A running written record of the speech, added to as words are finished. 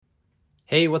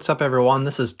Hey, what's up, everyone?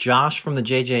 This is Josh from the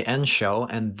JJN Show,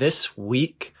 and this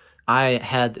week I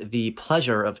had the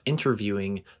pleasure of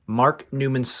interviewing Mark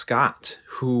Neuman-Scott,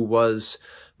 who was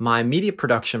my media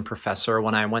production professor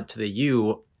when I went to the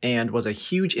U and was a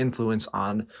huge influence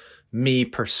on me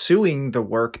pursuing the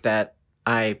work that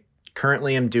I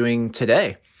currently am doing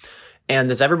today. And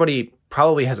as everybody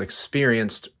probably has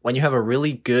experienced, when you have a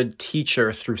really good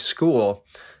teacher through school,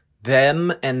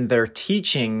 them and their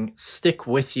teaching stick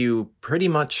with you pretty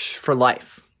much for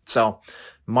life. So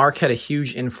Mark had a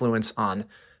huge influence on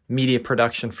media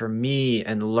production for me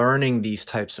and learning these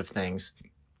types of things.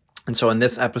 And so in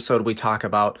this episode, we talk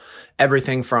about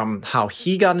everything from how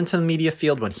he got into the media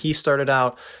field when he started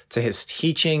out to his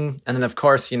teaching. And then, of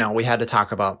course, we had to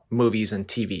talk about movies and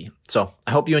TV. So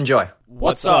I hope you enjoy.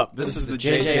 What's up? This is the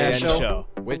JJN Show.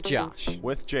 With Josh.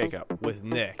 With Jacob. With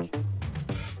Nick.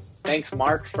 Thanks,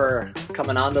 Mark, for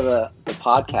coming on to the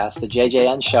podcast, the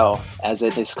JJN Show, as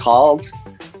it is called.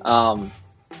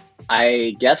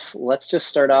 I guess let's just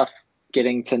start off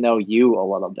getting to know you a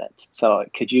little bit. So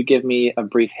could you give me a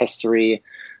brief history?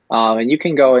 And you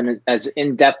can go in as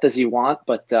in-depth as you want,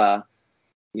 but,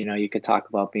 you could talk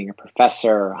about being a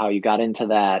professor, how you got into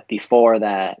that, before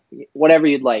that, whatever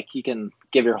you'd like. You can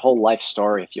give your whole life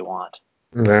story if you want.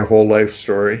 My whole life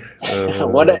story.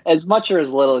 As much or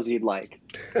as little as you'd like.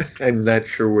 I'm not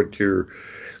sure what your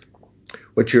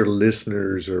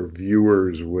listeners or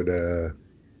viewers would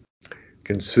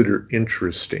consider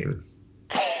interesting.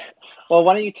 Well,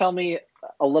 why don't you tell me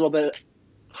a little bit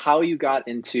how you got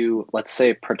into, let's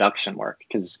say, production work?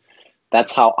 Because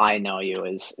that's how I know you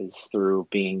is through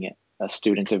being a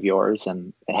student of yours,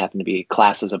 and it happened to be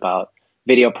classes about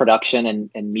video production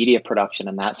and media production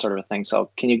and that sort of thing. So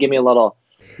can you give me a little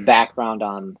background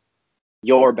on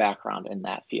your background in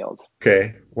that field?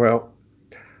 Okay, well,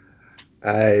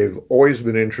 I've always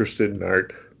been interested in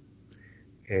art,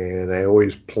 and I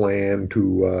always planned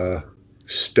to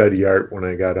study art when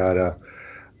I got out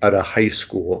of high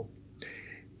school.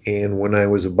 And when I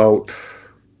was about,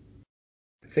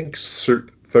 I think,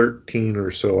 13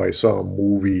 or so, I saw a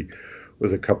movie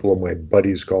with a couple of my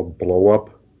buddies called Blow Up.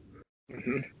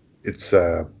 Mm-hmm. It's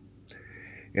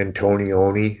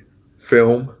Antonioni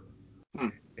film.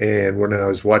 And when I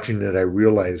was watching it, I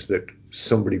realized that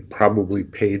somebody probably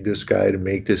paid this guy to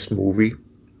make this movie.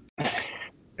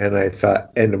 And I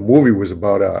thought, and the movie was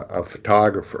about a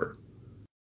photographer.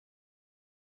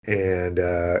 And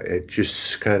it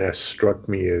just kind of struck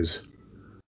me as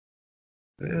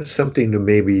something to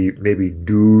maybe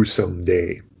do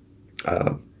someday.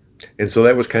 And so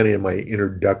that was kind of my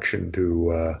introduction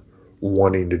to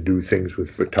wanting to do things with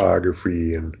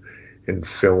photography and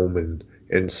film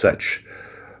and such.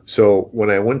 So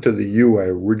when I went to the U, I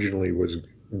originally was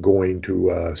going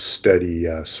to study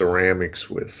ceramics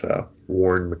with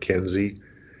Warren McKenzie.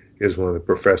 Is one of the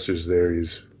professors there.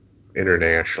 He's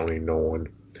internationally known.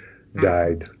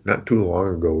 Died not too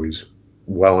long ago. He's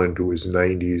well into his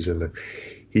 90s, and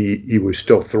he was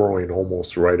still throwing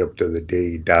almost right up to the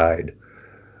day he died.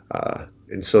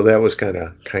 And so that was kind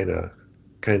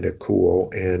of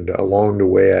cool. And along the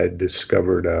way, I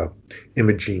discovered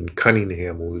Imogene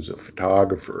Cunningham, who was a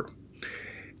photographer,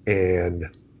 and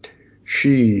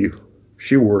she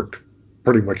worked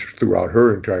pretty much throughout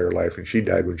her entire life, and she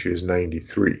died when she was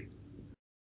 93.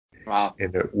 Wow.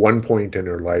 And at one point in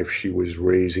her life, she was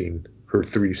raising her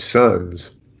 3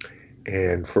 sons,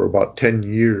 and for about 10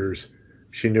 years,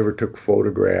 she never took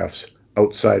photographs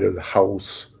outside of the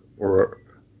house or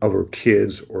of her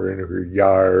kids or in her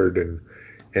yard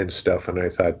and stuff. And I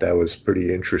thought that was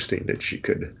pretty interesting that she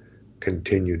could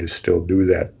continue to still do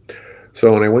that.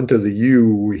 So when I went to the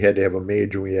U, we had to have a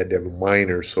major, we had to have a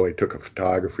minor, so I took a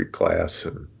photography class,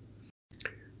 and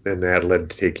then that led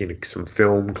to taking some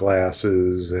film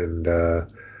classes, and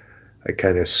I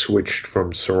kind of switched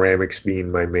from ceramics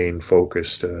being my main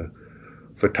focus to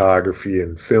photography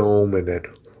and film. And at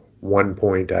one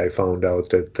point I found out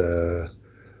that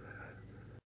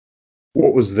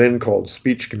what was then called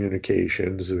speech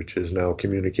communications, which is now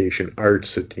communication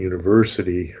arts at the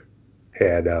university,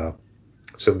 had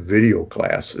some video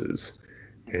classes,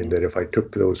 and that if I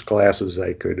took those classes,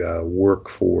 I could work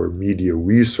for Media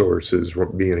Resources,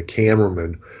 being a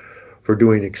cameraman, for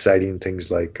doing exciting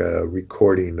things like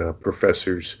recording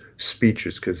professors'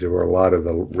 speeches, because there were a lot of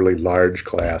the really large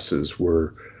classes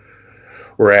were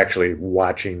actually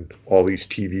watching all these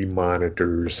TV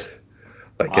monitors,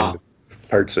 like in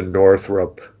parts of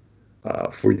Northrop,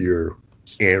 for your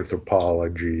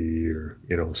anthropology or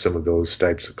some of those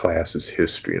types of classes,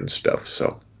 history and stuff.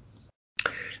 So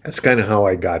that's kind of how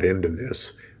I got into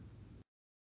this.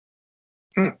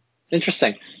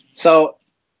 Interesting. So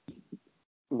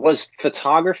was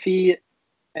photography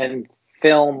and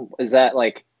film, is that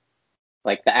like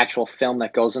the actual film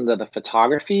that goes into the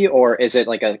photography, or is it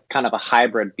like a kind of a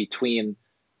hybrid between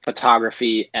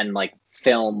photography and like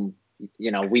film?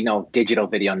 We know digital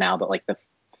video now, but like the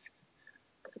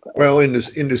Well, in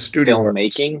the studio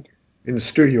arts, filmmaking.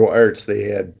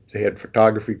 they had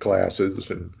photography classes,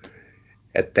 and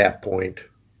at that point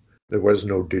there was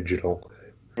no digital.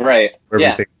 Right.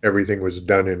 Yeah. Everything was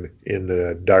done in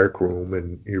a dark room,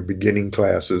 and your beginning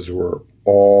classes were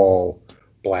all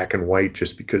black and white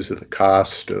just because of the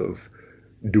cost of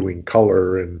doing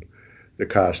color and the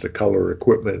cost of color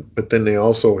equipment. But then they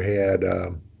also had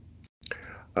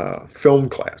film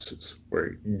classes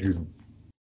where you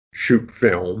shoot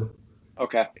film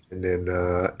Okay. and then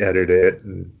edit it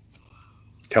and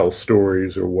tell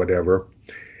stories or whatever.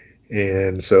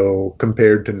 And so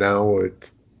compared to now, it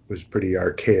was pretty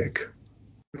archaic.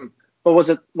 But was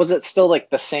it still like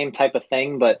the same type of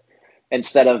thing, but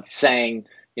instead of saying,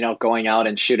 going out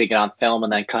and shooting it on film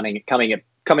and then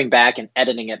coming back and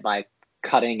editing it by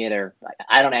cutting it, or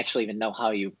I don't actually even know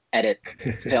how you edit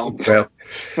film. Well,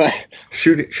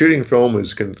 shooting film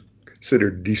is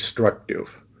considered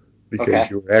destructive because Okay.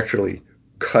 you're actually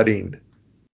cutting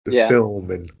the Yeah.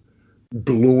 film and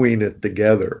gluing it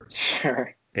together.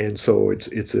 Sure. And so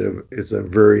it's a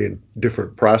very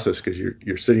different process because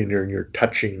you're sitting there and you're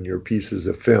touching your pieces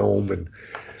of film, and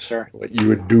Sure. what you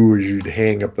would do is you'd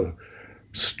hang up a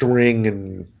string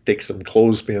and take some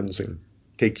clothespins and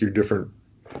take your different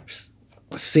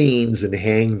scenes and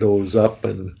hang those up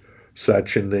and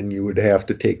such, and then you would have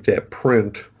to take that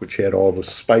print which had all the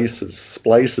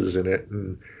splices in it,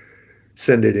 and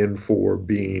send it in for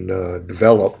being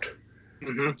developed.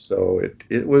 Mm-hmm. So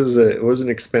it was an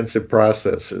expensive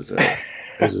process as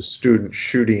a student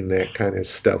shooting that kind of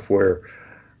stuff, where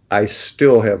I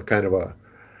still have kind of a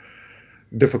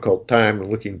difficult time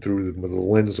looking through the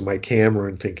lens of my camera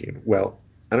and thinking, well,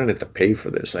 I don't have to pay for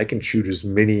this. I can shoot as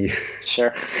many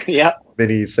Sure. Yeah.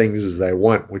 many things as I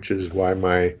want, which is why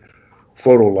my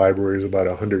photo library is about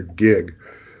 100 gig.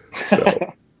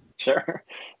 So Sure.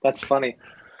 That's funny.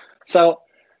 So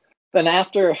then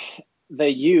after the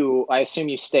U, I assume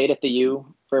you stayed at the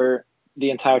U for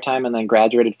the entire time and then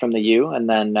graduated from the U, and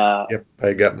then yep,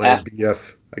 I got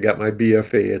my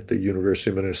BFA at the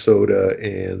University of Minnesota,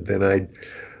 and then I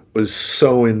was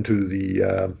so into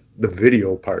the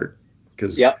video part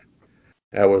because yep.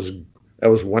 that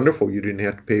was wonderful. You didn't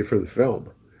have to pay for the film,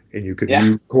 and you could Yeah.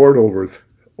 record over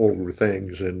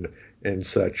things and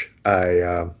such.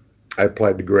 I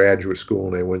applied to graduate school,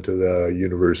 and I went to the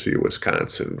University of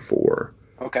Wisconsin for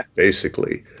Okay.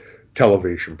 basically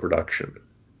television production.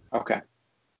 Okay.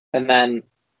 And then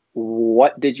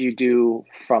what did you do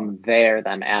from there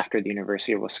then after the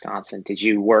University of Wisconsin? Did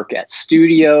you work at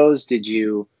studios? Did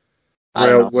you, I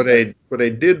don't Well, know. what I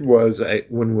did was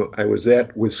when I was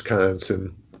at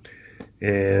Wisconsin,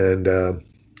 and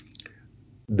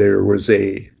there was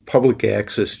a public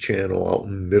access channel out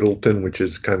in Middleton, which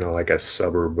is kind of like a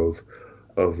suburb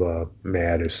of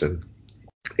Madison,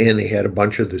 and they had a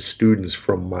bunch of the students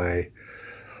from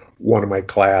one of my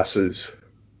classes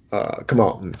come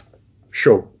out and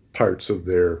show parts of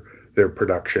their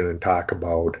production and talk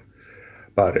about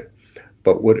it.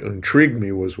 But what intrigued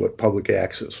me was what public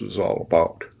access was all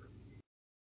about,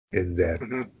 in that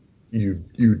Mm-hmm.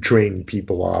 you train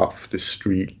people off the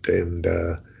street and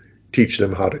teach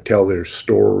them how to tell their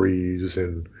stories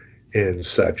and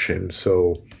such. And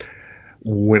so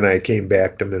when I came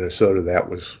back to Minnesota, that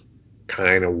was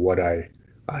kind of what I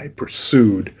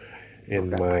pursued.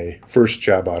 In Okay. my first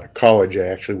job out of college, I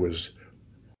actually was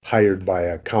hired by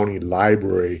a county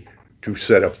library to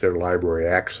set up their library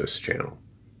access channel.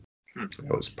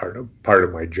 That was part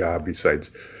of my job,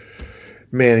 besides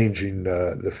managing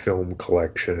the film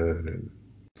collection and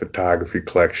photography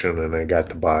collection, and I got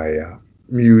to buy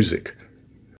music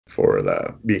for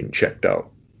the being checked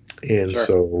out. And Sure.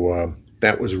 so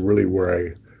that was really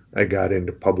where I got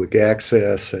into public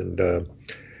access, and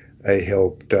I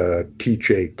helped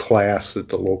teach a class at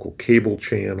the local cable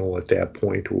channel at that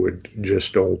point, who had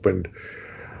just opened,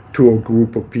 to a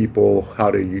group of people how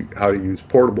to use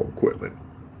portable equipment.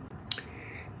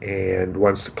 And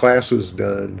once the class was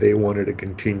done, they wanted to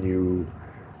continue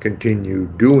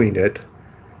doing it,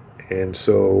 and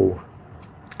so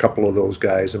a couple of those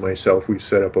guys and myself, we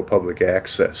set up a public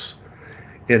access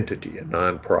entity, a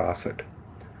nonprofit,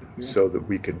 Mm-hmm. so that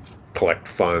we could collect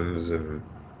funds and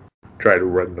try to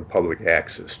run the public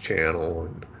access channel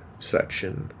and such.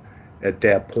 And at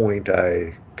that point,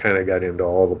 I kind of got into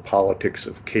all the politics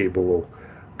of cable,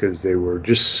 because they were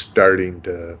just starting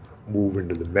to move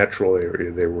into the metro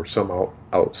area. There were some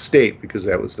out state because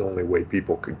that was the only way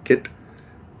people could get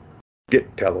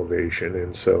television.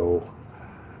 And so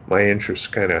my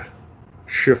interest kind of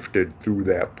shifted through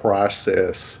that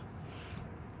process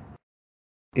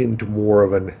into more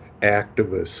of an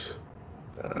activist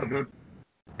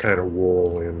kind of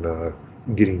role in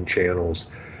getting channels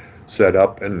set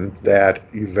up, and that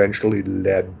eventually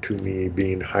led to me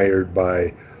being hired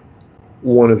by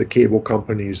one of the cable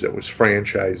companies that was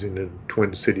franchising in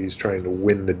Twin Cities, trying to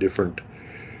win the different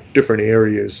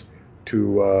areas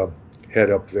to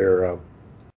head up their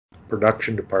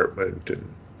production department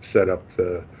and set up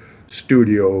the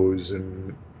studios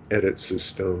and edit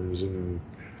systems and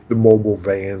the mobile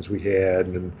vans we had,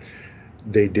 and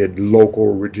they did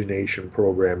local origination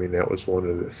programming. That was one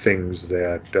of the things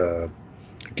that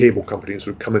cable companies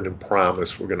would come in and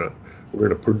promise, we're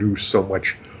gonna produce so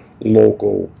much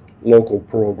local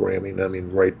programming. I mean,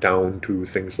 right down to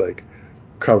things like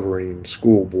covering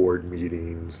school board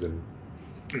meetings and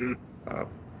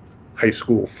high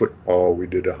school football. We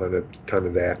did a ton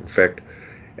of that. In fact,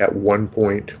 at one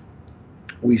point,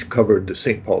 we covered the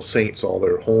St. Paul Saints, all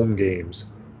their home games,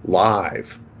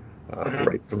 live,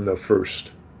 right from the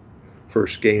first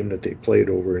game that they played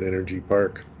over at Energy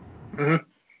Park.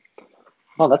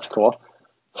 Oh, that's cool.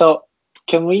 So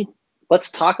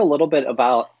let's talk a little bit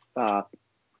about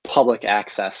public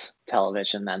access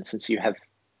television then, since you have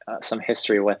some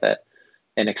history with it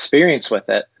and experience with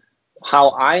it.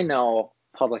 How I know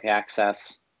public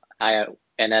access, and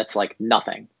that's like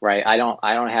nothing, right? I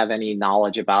don't have any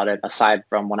knowledge about it aside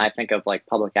from when I think of like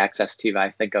public access TV,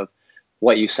 I think of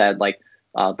what you said, like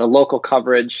the local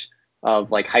coverage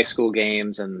of like high school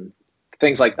games and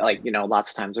things like that. Like,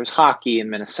 lots of times there's hockey in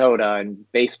Minnesota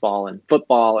and baseball and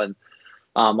football. And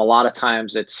a lot of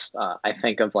times it's, I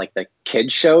think of like the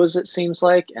kids shows, it seems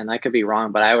like, and I could be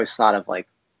wrong, but I always thought of like,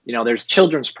 there's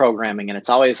children's programming and it's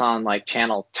always on like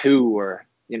channel 2 or,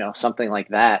 something like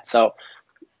that. So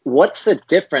what's the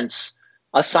difference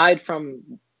aside from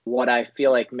what I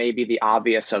feel like maybe the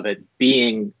obvious of it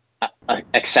being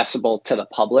accessible to the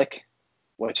public,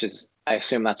 which is, I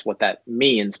assume that's what that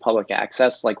means, public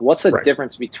access. Like, what's the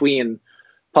difference between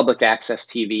public access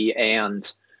TV and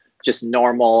just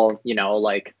normal,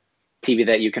 like TV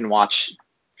that you can watch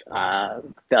the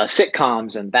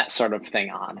sitcoms and that sort of thing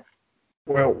on?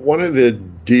 Well, one of the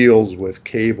deals with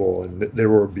cable, and there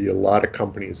would be a lot of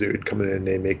companies that would come in and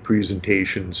they make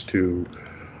presentations to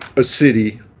a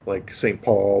city like St.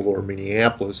 Paul or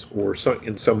Minneapolis, or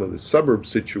in some of the suburb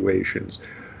situations,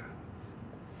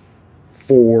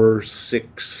 4,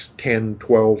 6, 10,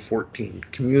 12, 14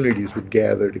 communities would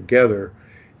gather together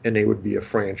and they would be a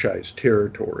franchise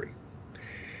territory.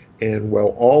 And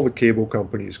well, all the cable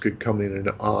companies could come in and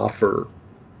offer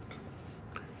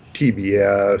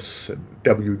TBS and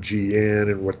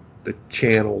WGN and what the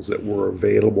channels that were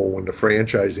available when the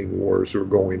franchising wars were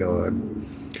going on.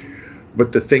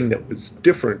 But the thing that was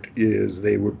different is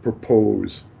they would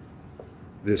propose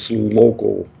this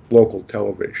local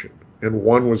television. And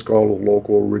one was called a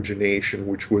local origination,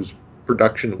 which was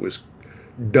production that was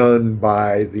done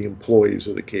by the employees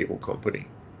of the cable company.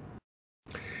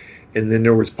 And then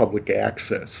there was public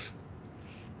access.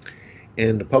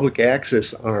 And the public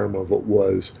access arm of it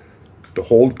was to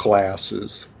hold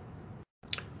classes,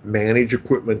 manage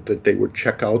equipment that they would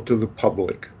check out to the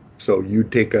public. So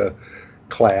you'd take a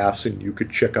class and you could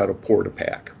check out a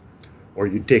Porta-Pack. Or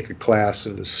you'd take a class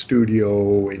in the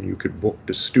studio and you could book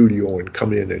the studio and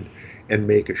come in and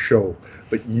make a show.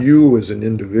 But you as an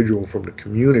individual from the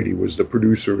community was the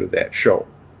producer of that show.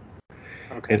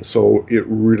 Okay. And so it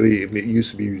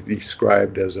used to be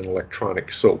described as an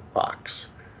electronic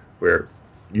soapbox, where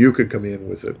you could come in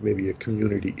with maybe a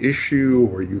community issue,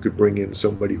 or you could bring in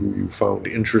somebody who you found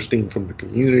interesting from the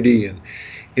community and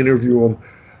interview them.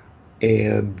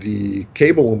 And the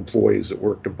cable employees that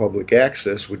worked in public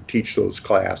access would teach those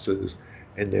classes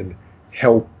and then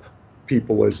help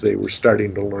people as they were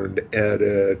starting to learn to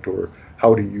edit or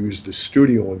how to use the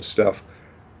studio and stuff.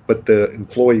 But the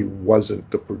employee wasn't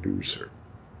the producer.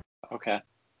 Okay.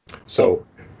 So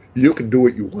you could do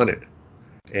what you wanted.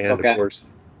 And of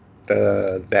course,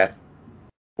 that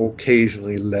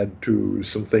occasionally led to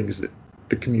some things that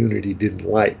the community didn't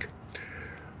like.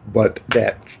 But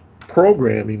that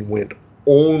programming went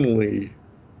only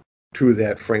to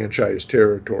that franchise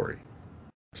territory.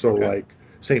 So like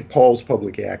St. Paul's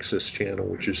public access channel,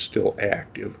 which is still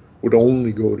active, would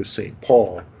only go to St.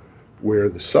 Paul, where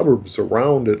the suburbs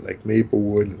around it, like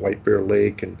Maplewood and White Bear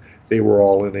Lake, and they were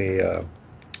all in a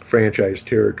franchise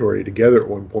territory together at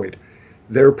one point,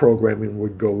 their programming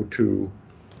would go to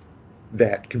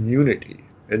that community.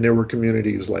 And there were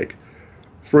communities like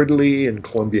Fridley and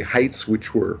Columbia Heights,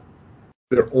 which were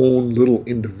their own little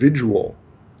individual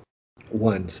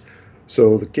ones.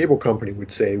 So the cable company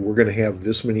would say, we're going to have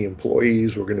this many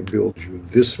employees, we're going to build you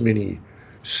this many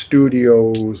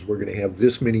studios, we're going to have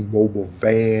this many mobile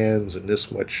vans and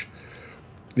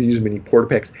these many porta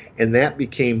packs. And that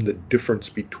became the difference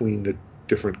between the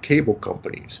different cable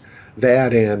companies.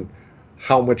 That and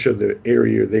how much of the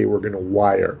area they were going to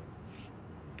wire.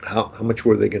 How much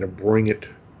were they going to bring it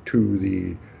to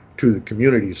the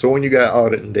community? So when you got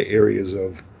out into areas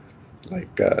of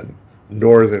like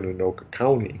northern Anoka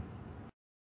County,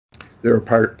 there are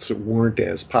parts that weren't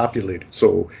as populated.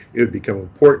 So it would become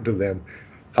important to them,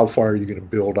 how far are you going to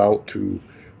build out to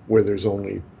where there's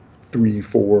only 3,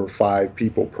 4, 5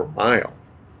 people per mile?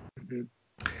 Mm-hmm.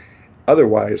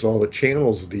 Otherwise, all the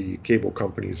channels the cable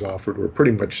companies offered were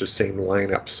pretty much the same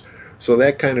lineups. So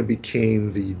that kind of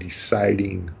became the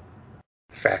deciding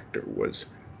factor, was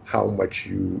how much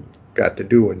you got to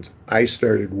do. And I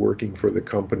started working for the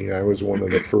company. I was one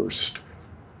of the first,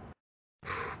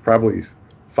 probably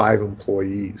 5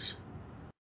 employees.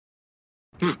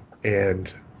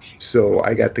 And so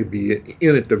I got to be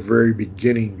in at the very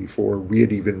beginning before we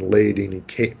had even laid any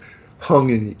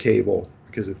hung any cable,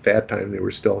 because at that time they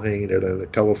were still hanging it on the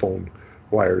telephone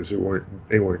wires.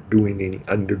 They weren't doing any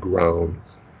underground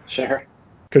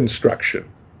construction.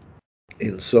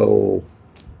 And so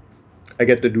I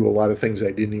get to do a lot of things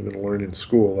I didn't even learn in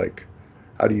school, like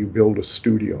how do you build a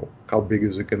studio? How big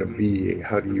is it going to be?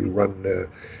 How do you run the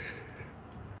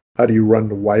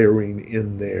wiring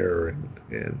in there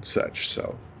and such?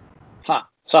 So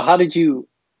how did you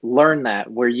learn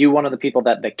that? Were you one of the people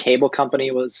that the cable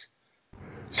company was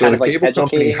kind of like cable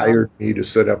company educating on? hired me to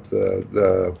set up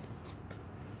the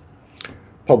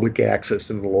public access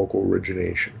and the local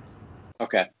origination.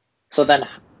 Okay. So then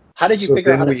how did you So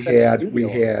figure out then how to set a studio? we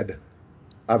had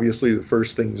obviously the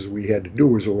first things we had to do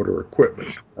was order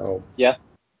equipment. Yeah.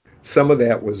 Some of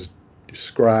that was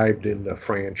described in the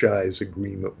franchise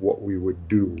agreement, what we would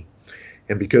do.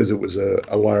 And because it was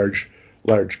a large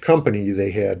company,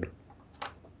 they had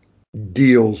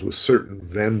deals with certain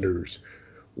vendors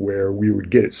where we would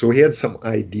get it. So we had some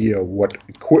idea what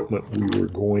equipment we were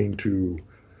going to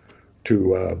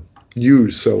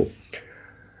use. So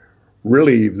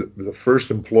really, the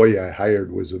first employee I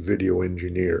hired was a video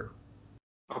engineer.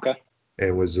 Okay.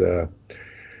 And was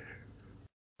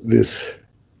this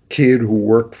kid who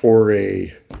worked for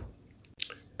a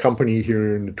company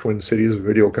here in the Twin Cities, a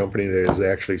video company that is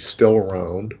actually still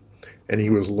around, and he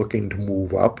was looking to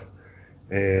move up.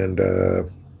 And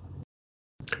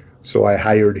so I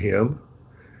hired him,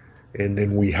 and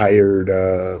then we hired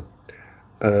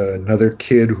another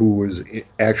kid who was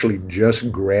actually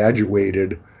just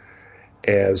graduated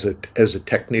as a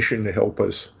technician to help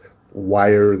us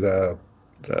wire the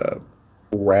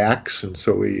racks. And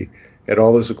so we had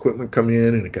all this equipment come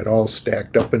in, and it got all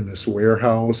stacked up in this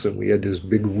warehouse, and we had this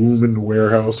big room in the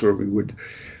warehouse where we would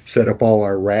set up all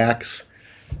our racks.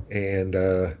 And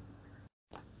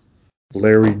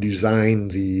Larry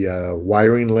designed the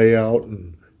wiring layout,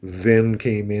 and Vin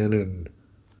came in and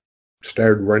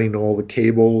started running all the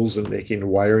cables and making the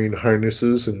wiring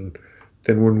harnesses. And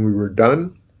then when we were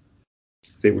done,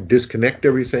 they would disconnect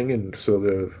everything, and so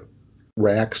the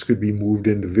racks could be moved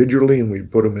individually, and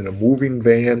we'd put them in a moving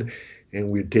van, and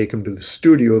we'd take them to the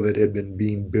studio that had been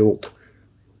being built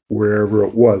wherever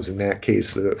it was. In that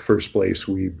case, the first place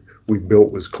we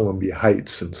built was Columbia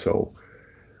Heights, and so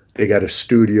they got a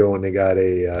studio, and they got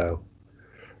a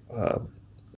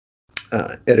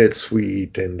edit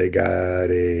suite, and they got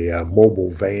a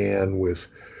mobile van with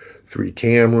 3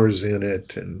 cameras in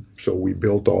it. And so we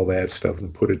built all that stuff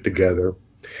and put it together.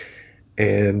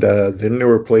 And then there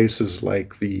were places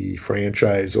like the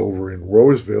franchise over in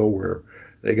Roseville where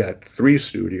they got 3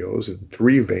 studios and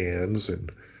 3 vans, and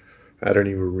I don't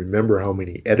even remember how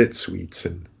many edit suites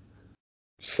and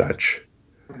such.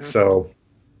 Mm-hmm. So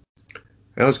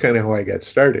that was kind of how I got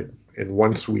started. And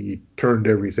once we turned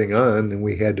everything on, then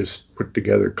we had to put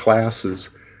together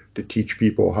classes to teach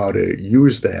people how to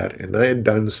use that. And I had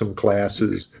done some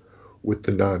classes with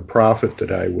the nonprofit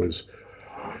that I was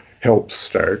helped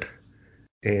start.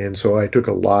 And so I took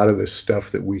a lot of the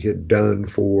stuff that we had done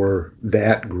for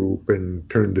that group and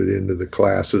turned it into the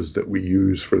classes that we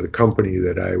use for the company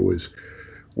that I was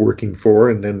working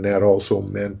for. And then that also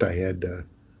meant I had to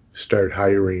start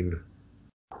hiring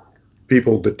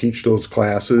people to teach those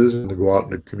classes and to go out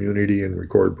in the community and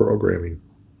record programming.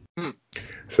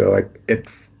 So it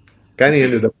kind of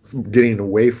ended up getting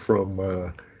away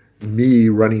from me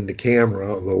running the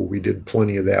camera, although we did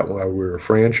plenty of that while we were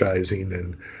franchising,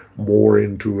 and more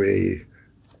into a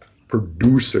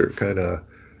producer, kind of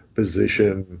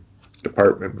position,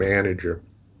 department manager.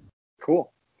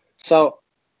 Cool. So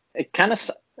it kind of,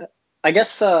 I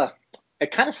guess,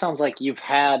 it kind of sounds like you've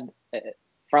had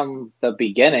from the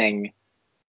beginning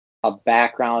a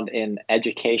background in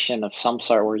education of some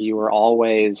sort, where you were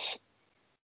always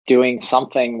doing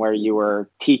something, where you were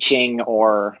teaching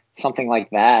or something like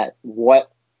that.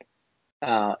 What,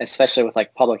 especially with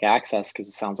like public access, because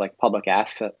it sounds like public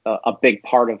access, a big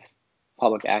part of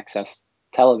public access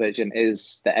television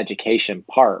is the education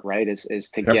part, right?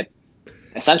 Is to get,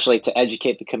 essentially to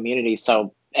educate the community.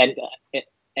 So, and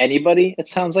anybody, it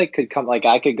sounds like, could come, like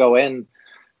I could go in,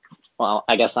 well,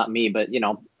 I guess not me, but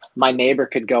my neighbor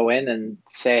could go in and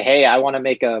say, hey, I want to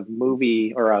make a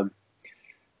movie or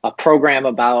a program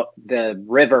about the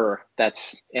river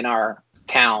that's in our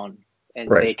town. And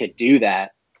Right. they could do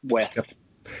that with. Yep.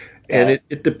 And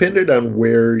it depended on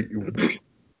where you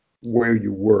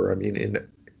were. I mean,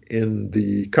 in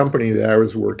the company that I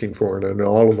was working for and in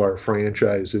all of our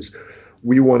franchises,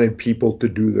 we wanted people to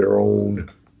do their own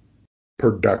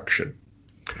production.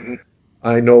 Mhm.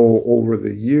 I know over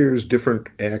the years, different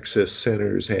access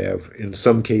centers have, in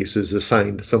some cases,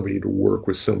 assigned somebody to work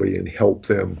with somebody and help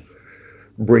them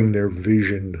bring their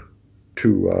vision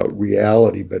to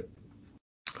reality. But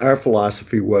our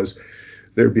philosophy was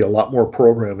there'd be a lot more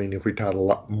programming if we taught a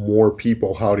lot more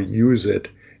people how to use it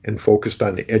and focused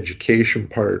on the education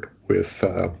part with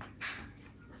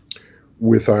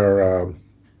our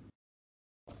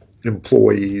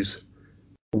employees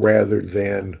rather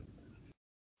than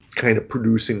kind of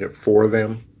producing it for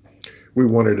them. We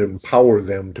wanted to empower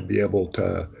them to be able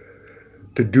to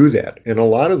do that. And a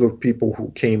lot of the people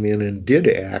who came in and did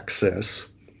access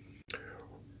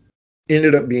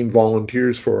ended up being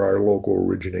volunteers for our local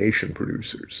origination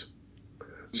producers.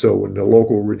 So when the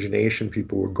local origination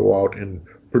people would go out and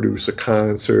produce a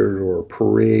concert or a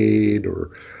parade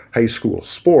or high school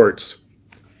sports,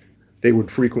 they would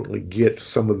frequently get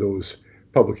some of those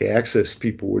public access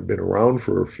people who had been around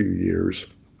for a few years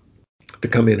to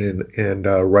come in and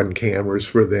run cameras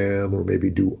for them or maybe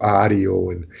do audio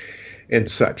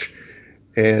and such.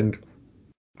 And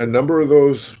a number of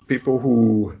those people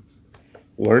who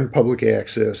learned public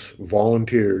access,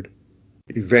 volunteered,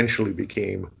 eventually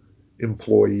became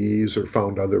employees or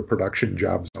found other production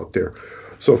jobs out there.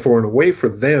 So in a way for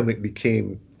them, it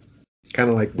became kind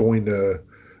of like going to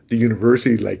the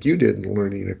university like you did and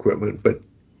learning equipment, but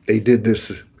they did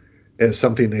this as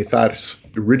something they thought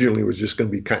originally was just going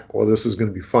to be well, this is going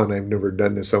to be fun. I've never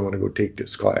done this. I want to go take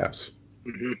this class.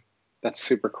 Mm-hmm. That's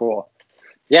super cool.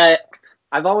 Yeah,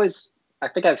 I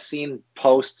think I've seen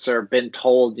posts or been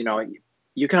told,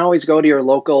 you can always go to your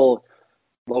local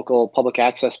public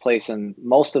access place, and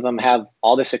most of them have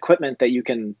all this equipment that you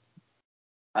can,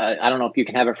 I don't know if you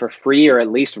can have it for free or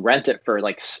at least rent it for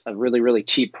like a really, really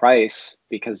cheap price,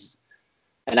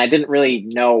 and I didn't really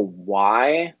know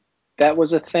why that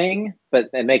was a thing, but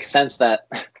it makes sense that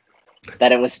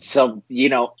it was so,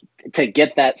 to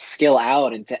get that skill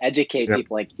out and to educate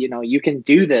people, like, you can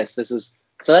do this.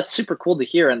 So that's super cool to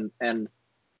hear. And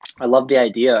I love the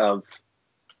idea of.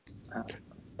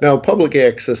 Now, public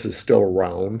access is still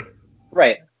around.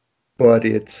 Right. But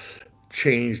it's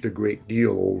changed a great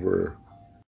deal over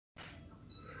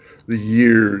the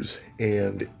years.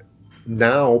 And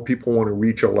now people want to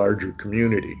reach a larger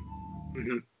community.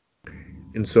 Mm-hmm.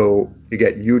 And so you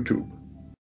got YouTube.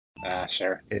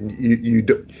 Sure. And you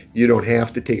don't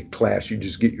have to take a class. You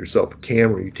just get yourself a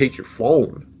camera. You take your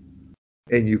phone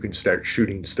and you can start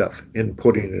shooting stuff and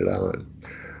putting it on.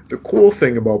 The cool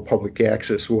thing about public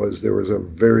access was there was a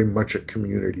very much a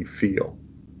community feel.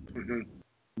 Mm-hmm.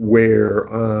 Where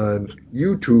on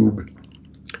YouTube,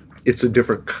 it's a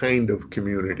different kind of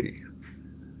community.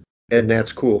 And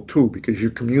that's cool too, because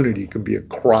your community can be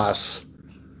across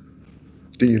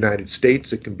the United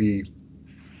States. It can be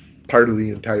part of the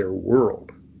entire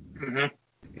world. Mm-hmm.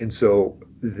 And so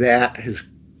that has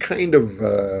kind of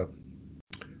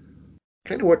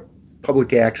what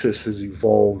public access has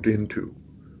evolved into.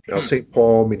 Now, St.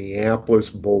 Paul, Minneapolis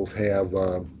both have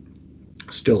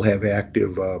still have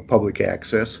active public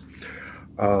access.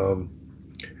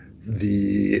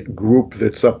 The group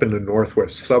that's up in the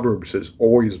northwest suburbs has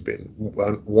always been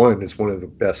one is one of the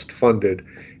best funded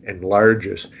and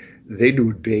largest. They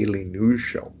do a daily news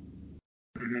show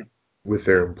Mm-hmm. with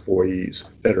their employees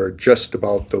that are just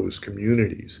about those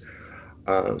communities.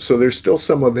 So there's still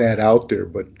some of that out there,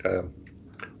 but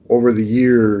over the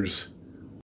years,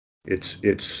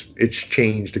 it's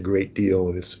changed a great deal,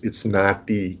 and it's not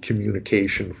the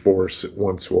communication force it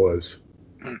once was.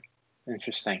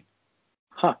 Interesting.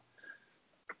 Huh.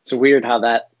 It's weird how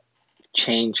that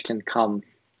change can come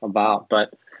about.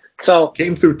 But So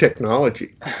Came through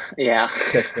technology. yeah,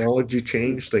 Technology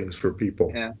changed things for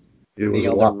people. yeah, It was being a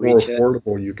able to lot more reach it.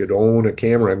 affordable. You could own a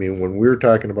camera. I mean, when we were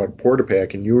talking about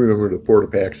Portapak, and you remember the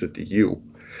Portapaks at the U,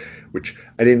 which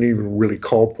I didn't even really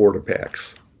call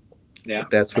Portapaks, Yeah.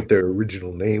 but that's what their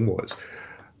original name was.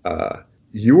 Uh,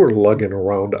 you were lugging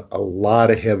around a lot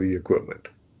of heavy equipment,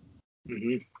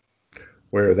 Hmm.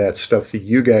 where that stuff that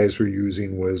you guys were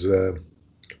using was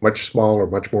much smaller,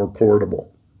 much more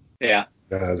portable. Yeah.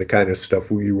 The kind of stuff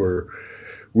we were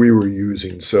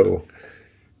using. So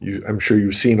I'm sure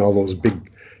you've seen all those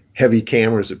big, heavy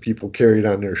cameras that people carried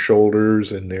on their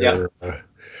shoulders, and Yep.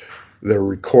 their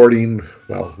recording.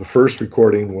 Well, the first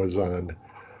recording was on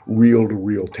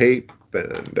reel-to-reel tape,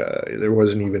 and there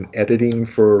wasn't even editing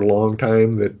for a long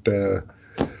time that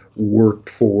worked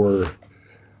for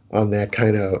on that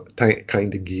kind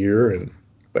of gear. And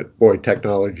but boy,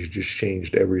 technology just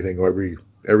changed everything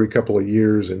every couple of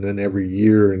years, and then every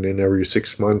year, and then every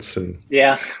 6 months, and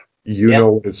Yeah. you Yep.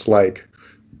 know what it's like.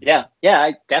 Yeah. Yeah.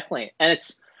 I definitely. And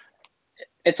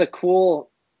it's a cool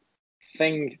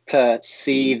thing to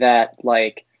see that,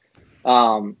 like,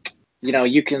 um,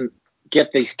 you can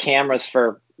get these cameras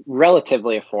for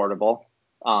relatively affordable.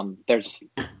 There's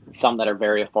some that are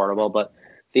very affordable, but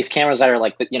these cameras that are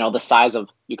like the size of,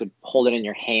 you could hold it in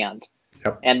your hand.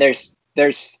 Yep. And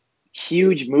there's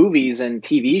huge movies and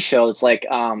TV shows like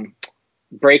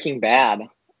Breaking Bad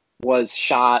was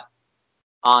shot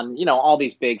on all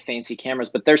these big fancy cameras,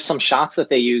 but there's some shots that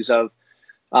they use of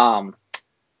um,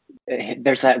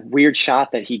 there's that weird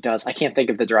shot that he does. I can't think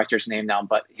of the director's name now,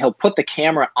 but he'll put the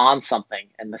camera on something,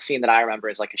 and the scene that I remember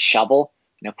is like a shovel.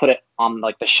 Put it on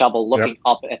like the shovel looking Yep.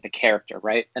 up at the character,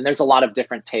 right? And there's a lot of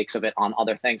different takes of it on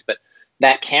other things, but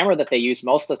that camera that they used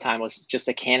most of the time was just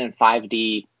a Canon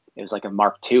 5D. It was like a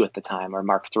Mark II at the time, or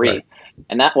Mark III, Right.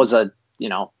 and that was a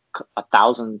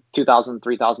 $1,000, $2,000,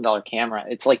 $3,000 camera.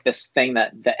 It's like this thing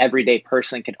that the everyday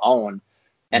person could own,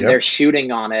 and they're Yep.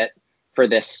 shooting on it for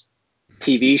this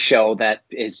TV show that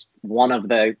is one of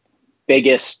the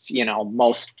biggest,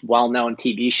 most well-known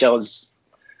TV shows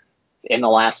in the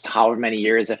last however many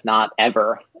years, if not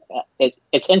ever.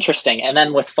 It's interesting. And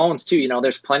then with phones too,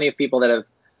 there's plenty of people that have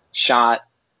shot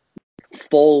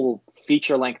full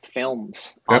feature-length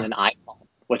films on Yep. an iPhone,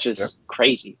 which Yep. is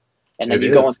crazy. And then It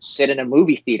you go and is. sit in a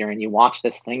movie theater and you watch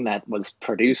this thing that was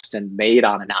produced and made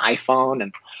on an iPhone.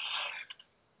 And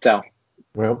so,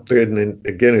 Well, and then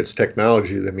again, it's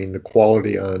technology. I mean, the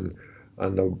quality on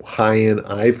the high-end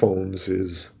iPhones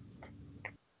is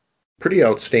pretty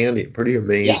outstanding, pretty yeah,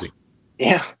 amazing,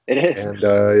 yeah, it is. and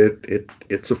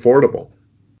it's affordable.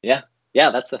 Yeah. Yeah.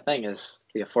 That's the thing, is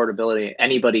the affordability.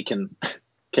 Anybody can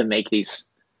make these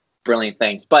brilliant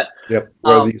things, but, Yep.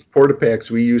 Well, these Portapaks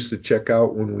we used to check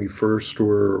out when we first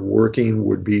were working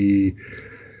would be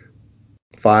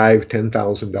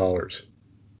 $10,000.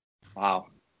 wow.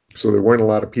 So there weren't a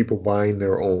lot of people buying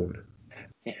their own.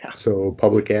 Yeah. So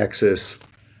public access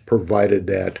provided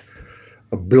that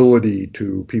ability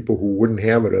to people who wouldn't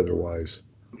have it otherwise.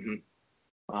 Mm-hmm.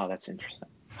 Oh, that's interesting.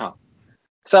 Huh.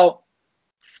 So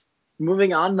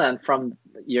moving on then from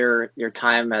your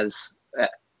time as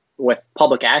with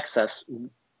public access,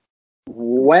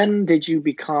 when did you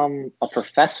become a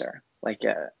professor? Like,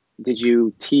 did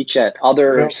you teach at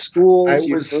other Well, I schools, was I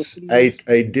universities?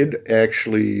 I did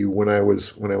actually when I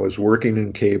was working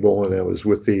in cable and I was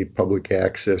with the public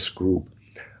access group.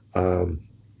 Um,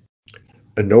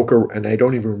 Anoka, and I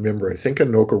don't even remember. I think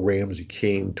Anoka Ramsey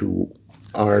came to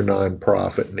our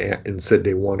nonprofit and said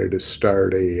they wanted to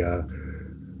start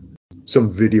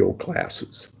some video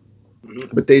classes, Mm-hmm.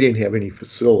 but they didn't have any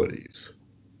facilities,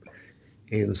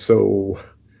 and so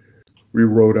we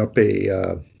wrote up a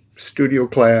studio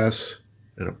class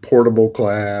and a portable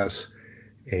class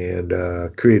and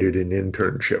created an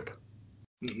internship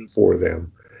Mm-hmm. for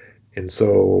them. And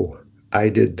so I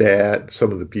did that.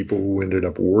 Some of the people who ended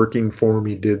up working for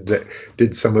me did that,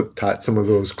 taught some of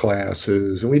those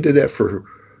classes, and we did that for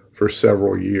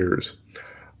several years.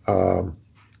 Um,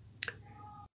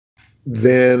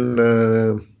 then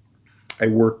I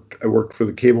worked for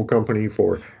the cable company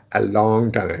for a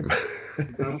long time.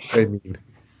 Mm-hmm. I mean,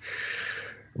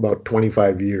 about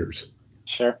 25 years.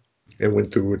 Sure. And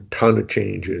went through a ton of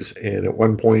changes. And at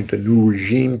one point, a new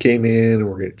regime came in, and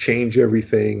we're going to change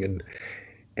everything.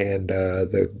 And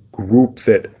the group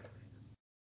that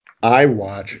I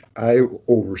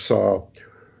oversaw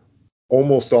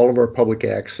almost all of our public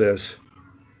access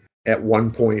at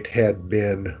one point had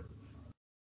been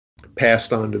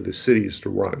passed on to the cities to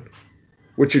run,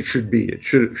 which it should be. It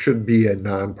should be a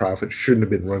nonprofit. It shouldn't have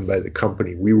been run by the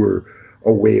company. We were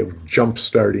a way of jump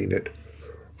starting it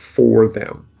for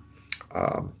them.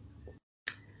 Um,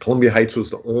 Columbia Heights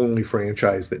was the only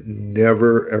franchise that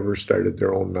never, ever started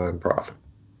their own nonprofit.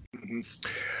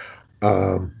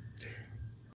 Mm-hmm.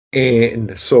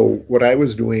 And so what I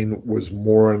was doing was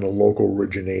more on the local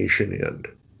origination end.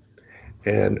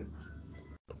 And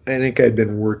I think I'd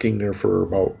been working there for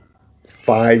about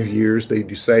 5 years. They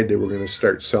decided they were going to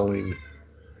start selling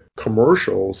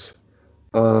commercials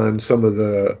on some of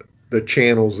the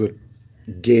channels that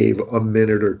gave a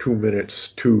minute or 2 minutes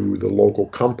to the local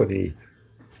company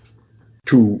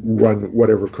to run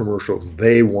whatever commercials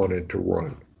they wanted to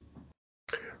run.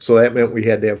 So that meant we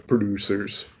had to have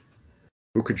producers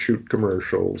who could shoot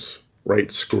commercials,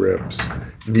 write scripts,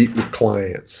 meet with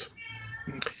clients.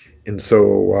 And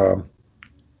so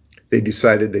they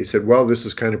said, well, this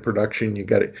is kind of production.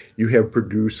 You have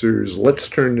producers. Let's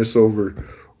turn this over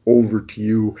to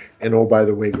you. And oh, by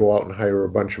the way, go out and hire a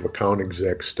bunch of account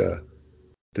execs to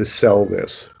sell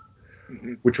this,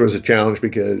 Mm-hmm. which was a challenge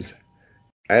because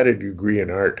I had a degree in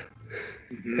art,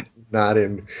 Mm-hmm. not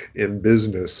in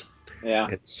business. Yeah.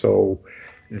 And so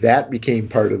that became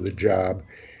part of the job.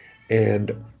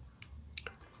 And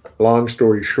long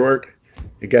story short,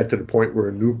 it got to the point where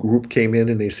a new group came in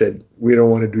and they said, we don't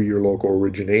want to do your local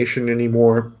origination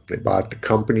anymore. They bought the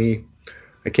company.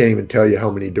 I can't even tell you how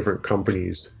many different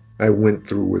companies I went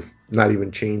through with not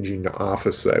even changing the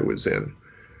office I was in.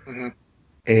 Mm-hmm.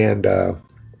 And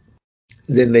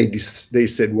then they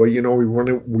said, well,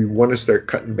 we want to start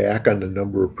cutting back on the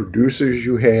number of producers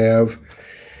you have.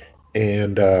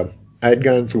 And I'd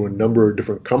gone through a number of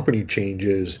different company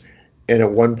changes, and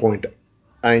at one point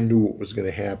I knew what was going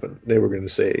to happen. They were going to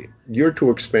say, you're too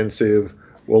expensive,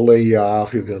 we'll lay you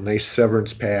off, you'll get a nice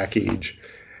severance package.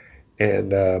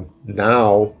 And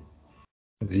now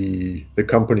the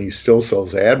company still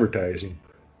sells advertising.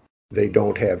 They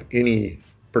don't have any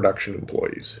production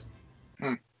employees.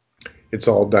 Hmm. It's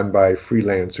all done by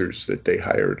freelancers that they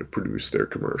hire to produce their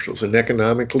commercials. And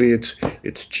economically,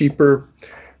 it's cheaper.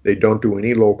 They don't do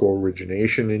any local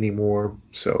origination anymore.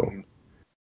 So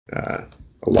a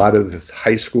lot of the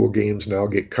high school games now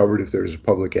get covered if there's a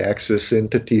public access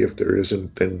entity. If there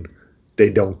isn't, then they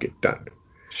don't get done.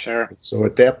 Sure. So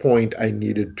at that point, I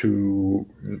needed to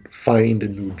find a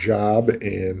new job.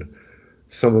 And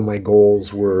some of my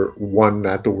goals were, one,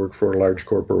 not to work for a large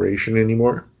corporation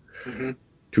anymore, Mm-hmm.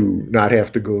 to not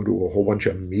have to go to a whole bunch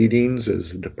of meetings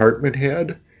as a department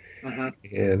head, Mm-hmm.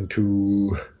 and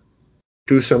to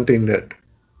do something that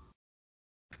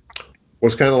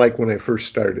was kind of like when I first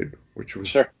started, which was,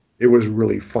 Sure. it was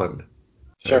really fun.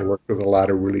 I Sure. worked with a lot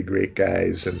of really great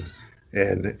guys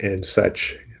and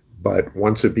such. But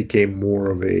once it became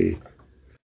more of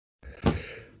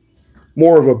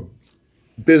a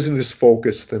business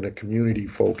focus than a community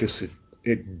focus,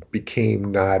 it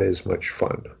became not as much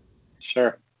fun.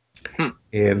 Sure.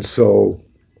 And so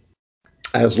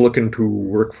I was looking to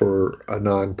work for a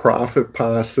nonprofit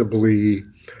possibly,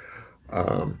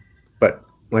 but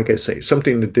like I say,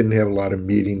 something that didn't have a lot of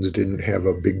meetings, didn't have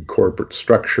a big corporate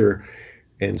structure.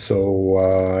 And so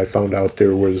I found out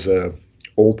there was a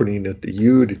opening at the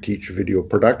U to teach video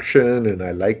production, and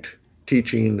I liked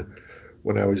teaching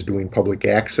when I was doing public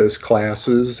access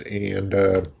classes, and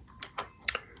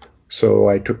so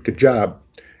I took the job.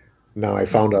 Now I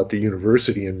found out the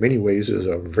university in many ways is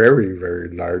a very, very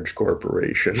large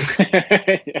corporation.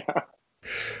 Yeah.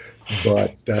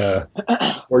 But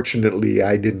fortunately,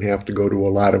 I didn't have to go to a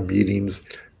lot of meetings.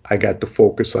 I got to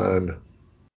focus on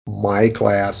my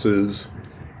classes.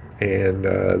 And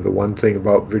the one thing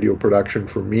about video production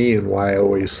for me and why I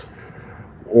always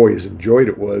enjoyed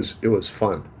it was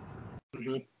fun.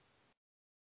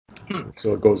 Mm-hmm.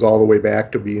 So it goes all the way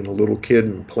back to being a little kid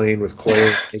and playing with clay,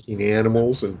 and making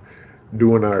animals, and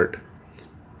doing art.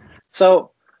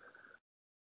 So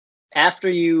after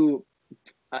you,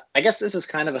 I guess this is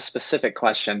kind of a specific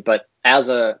question, but as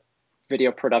a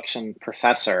video production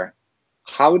professor,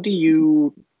 how do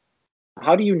you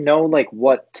know like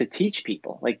what to teach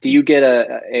people? Like, do you get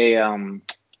a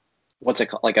what's it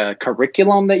called, like a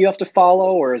curriculum that you have to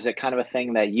follow, or is it kind of a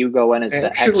thing that you go in as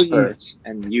the Actually, experts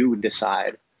and you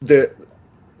decide?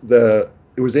 the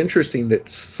it was interesting that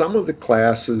some of the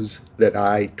classes that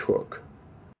I took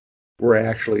were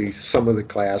actually some of the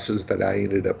classes that I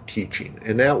ended up teaching,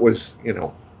 and that was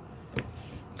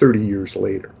 30 years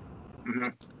later. Mm-hmm.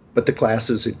 But the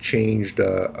classes had changed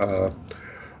a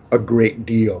great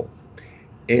deal.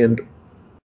 And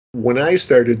when I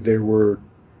started, there were,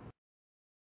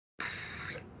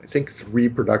 I think, 3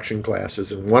 production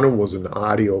classes, and one of them was an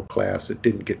audio class that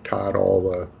didn't get taught all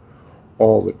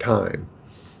the time,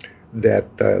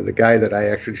 that the guy that I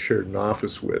actually shared an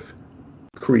office with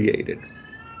created.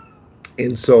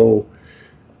 And so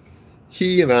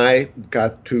he and I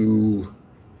got to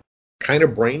kind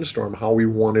of brainstorm how we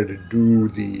wanted to do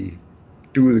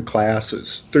the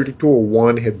classes.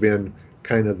 3201 had been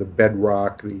kind of the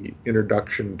bedrock, the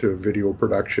introduction to video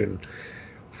production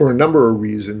for a number of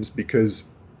reasons, because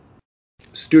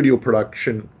studio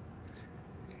production,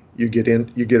 you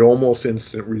get almost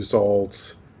instant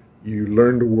results. You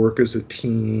learn to work as a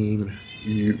team.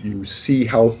 You see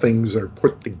how things are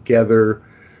put together,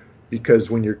 because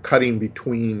when you're cutting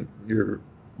between your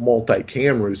multi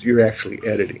cameras, you're actually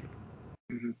editing.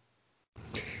 Mhm.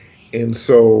 And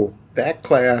so that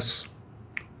class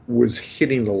was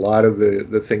hitting a lot of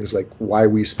the things, like why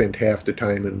we spent half the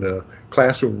time in the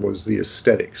classroom was the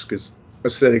aesthetics, because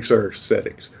aesthetics are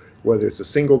aesthetics. Whether it's a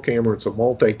single camera, it's a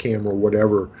multi-camera,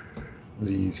 whatever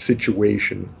the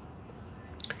situation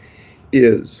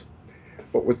is.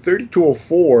 But with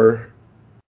 3204,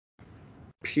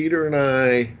 Peter and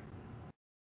I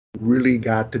really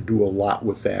got to do a lot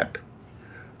with that.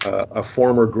 A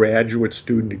former graduate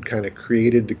student had kind of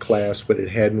created the class, but it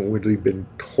hadn't really been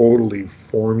totally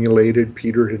formulated.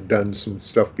 Peter had done some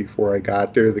stuff before I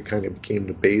got there that kind of became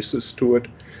the basis to it.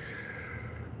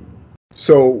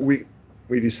 So we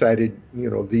decided,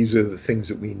 these are the things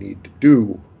that we need to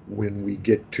do when we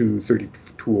get to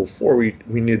 3204. We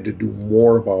needed to do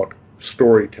more about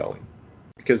storytelling,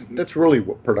 because that's really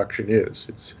what production is.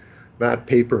 It's not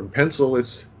paper and pencil,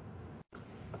 it's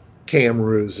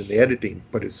cameras and editing,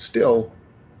 but it's still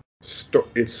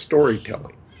it's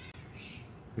storytelling.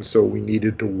 And so we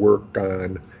needed to work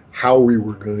on how we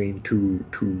were going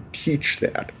to teach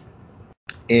that.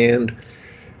 And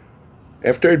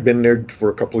after I'd been there for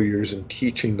a couple of years and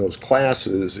teaching those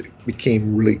classes, it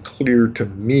became really clear to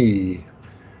me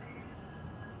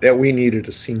that we needed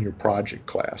a senior project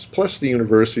class. Plus, the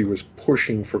university was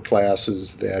pushing for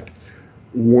classes that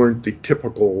weren't the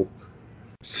typical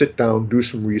sit down, do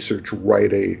some research,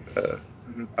 write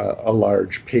a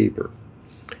large paper.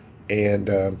 And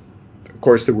of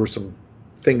course, there were some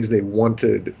things they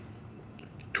wanted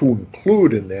to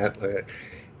include in that,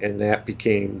 and that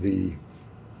became the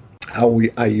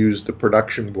I used the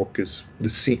production book as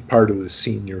the part of the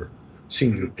senior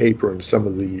paper, and some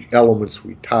of the elements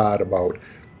we taught about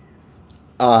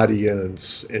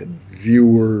audience and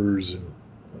viewers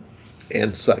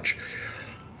and such.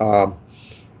 Um,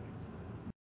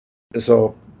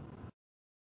 so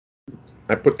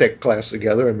I put that class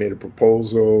together. I made a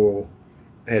proposal.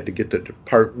 I had to get the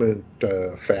department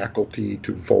faculty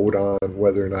to vote on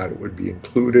whether or not it would be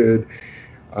included.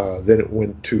 Then it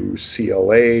went to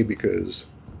CLA, because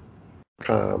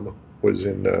Com is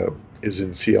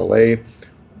in CLA.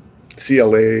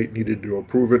 CLA needed to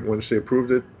approve it. Once they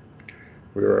approved it,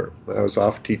 I was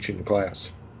off teaching the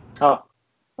class. Oh,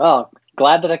 well,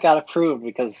 glad that it got approved,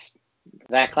 because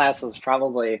that class was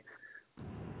probably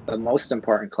the most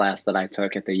important class that I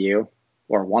took at the U,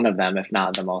 or one of them, if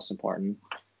not the most important.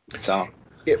 So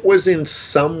it was in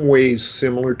some ways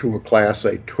similar to a class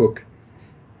I took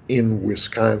in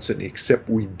Wisconsin, except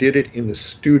we did it in the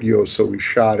studio, so we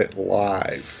shot it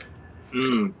live.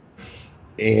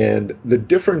 And the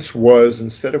difference was,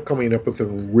 instead of coming up with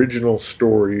an original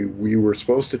story, we were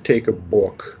supposed to take a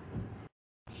book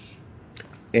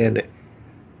and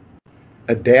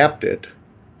adapt it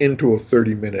into a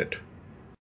 30-minute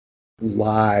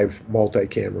live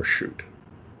multi-camera shoot.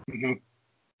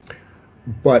 Mm-hmm.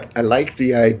 But I like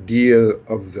the idea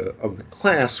of the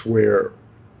class where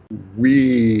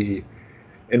we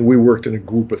worked in a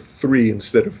group of 3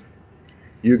 instead of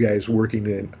you guys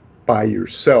working by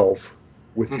yourself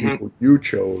with people you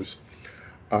chose.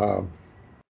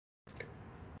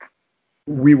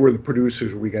 We were the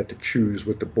producers. We got to choose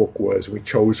what the book was. We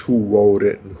chose who wrote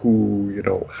it and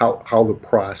how the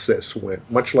process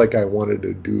went, much like I wanted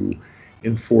to do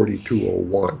in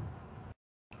 4201.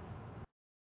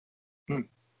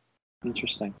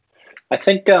 Interesting. I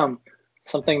think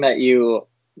something that you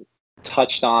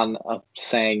touched on,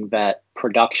 saying that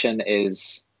production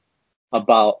is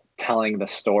about telling the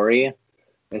story,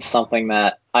 is something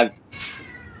that I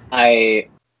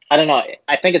don't know.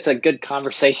 I think it's a good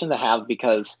conversation to have,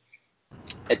 because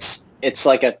it's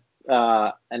like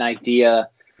an idea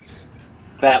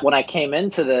that when I came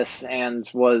into this and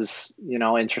was,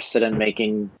 interested in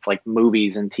making like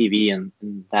movies and TV and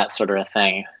that sort of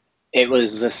thing, it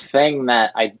was this thing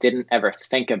that I didn't ever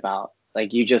think about.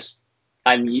 Like,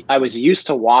 I was used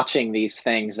to watching these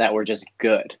things that were just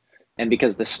good. And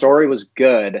because the story was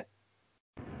good,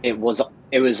 it was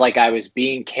like I was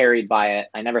being carried by it.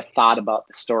 I never thought about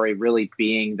the story really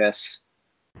being this,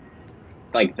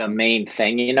 like, the main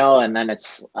thing, and then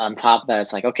it's on top of that,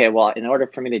 it's like, okay, well, in order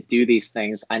for me to do these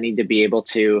things, I need to be able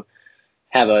to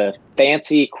have a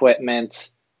fancy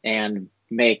equipment and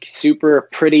make super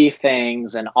pretty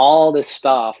things and all this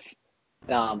stuff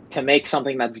to make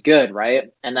something that's good,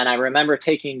 right? And then I remember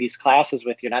taking these classes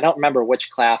with you, and I don't remember which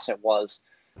class it was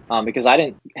because I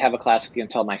didn't have a class with you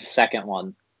until my second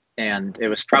one. And it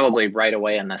was probably right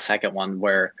away in the second one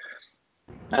where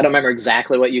I don't remember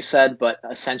exactly what you said, but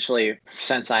essentially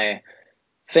since I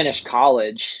finished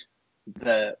college,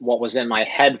 what was in my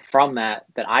head from that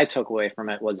I took away from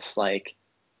it was like,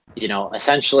 you know,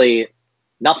 essentially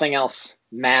nothing else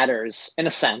matters in a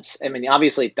sense. I mean,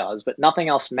 obviously it does, but nothing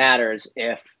else matters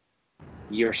if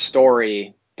your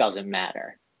story doesn't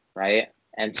matter, right?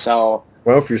 And so,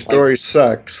 well, if your story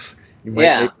sucks, you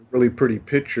might make a really pretty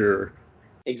picture.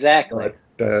 Exactly.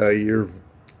 But you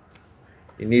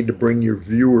need to bring your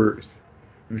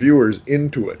viewers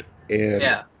into it.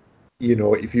 And you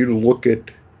know, if you look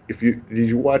at did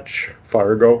you watch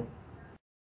Fargo?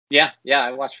 Yeah,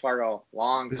 I watched Fargo a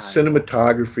long time. The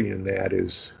cinematography in that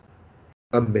is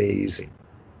amazing.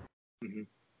 Mm-hmm.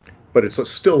 But it's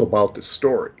still about the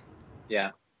story.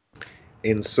 Yeah.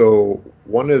 And so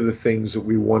one of the things that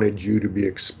we wanted you to be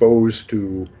exposed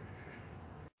to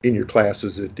in your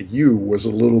classes at the U was a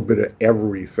little bit of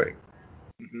everything.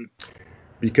 Mm-hmm.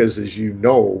 Because as you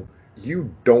know,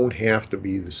 you don't have to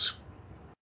be the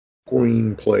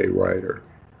screenplay writer.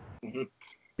 Mm-hmm.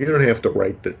 You don't have to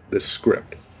write the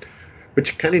script. But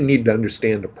you kind of need to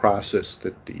understand the process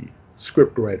that the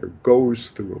script writer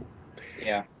goes through.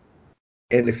 Yeah.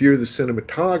 And if you're the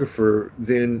cinematographer,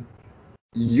 then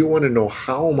you want to know,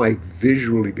 how am I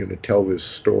visually going to tell this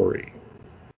story?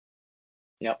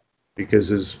 Yep.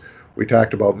 Because as we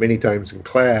talked about many times in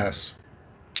class,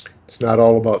 it's not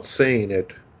all about saying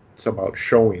it, it's about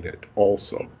showing it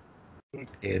also.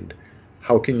 And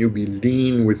how can you be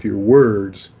lean with your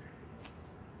words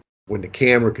when the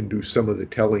camera can do some of the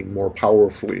telling more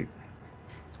powerfully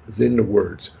than the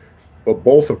words? But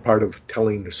both are part of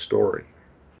telling the story.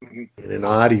 Mm-hmm. And in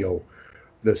audio,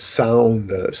 the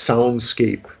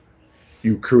soundscape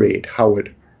you create, how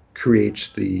it creates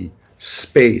the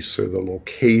space or the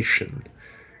location,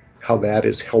 how that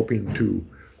is helping to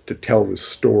tell the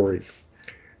story.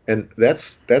 And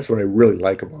that's what I really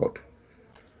like about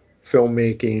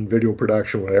filmmaking, video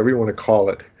production, whatever you want to call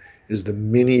it, is the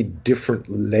many different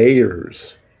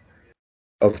layers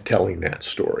of telling that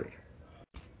story.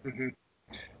 Mm-hmm.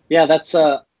 Yeah, that's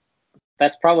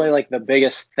probably like the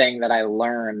biggest thing that I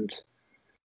learned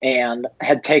and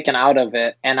had taken out of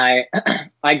it. And I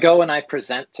I go and I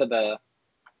present to the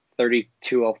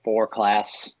 3204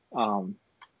 class.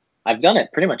 I've done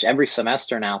it pretty much every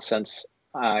semester now since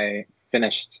I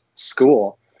finished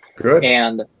school. Good.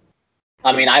 And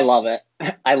I mean, I love it.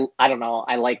 I don't know.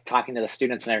 I like talking to the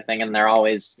students and everything, and they're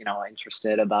always, you know,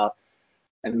 interested about,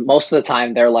 and most of the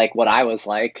time they're like what I was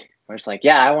like, where it's like,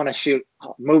 yeah, I want to shoot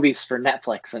movies for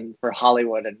Netflix and for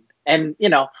Hollywood, and you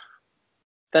know,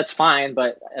 that's fine.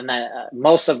 But and then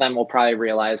most of them will probably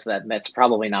realize that that's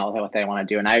probably not what they want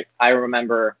to do. And I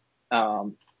remember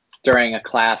during a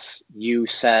class you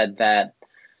said that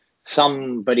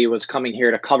somebody was coming here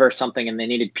to cover something and they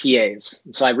needed PAs.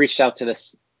 And so I reached out to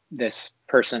this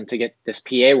person to get this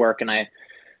PA work, and I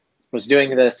was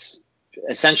doing this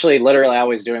essentially, literally I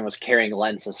was doing was carrying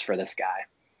lenses for this guy.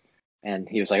 And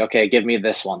he was like, okay, give me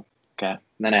this one. Okay. And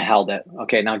then I held it.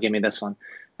 Okay, now give me this one.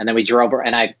 And then we drove,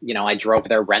 and I drove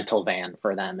their rental van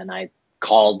for them, and I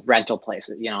called rental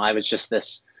places. You know, I was just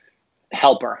this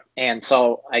helper. And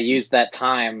so I used that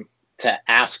time to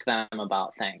ask them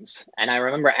about things. And I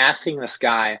remember asking this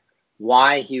guy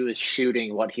why he was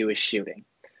shooting what he was shooting.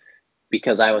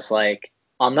 Because I was like,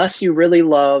 unless you really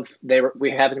love,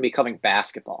 we happened to be covering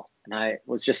basketball. And I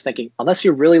was just thinking, unless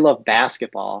you really love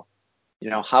basketball, you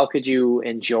know, how could you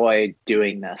enjoy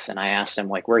doing this? And I asked him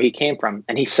like where he came from.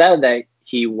 And he said that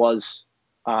he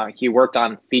worked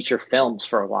on feature films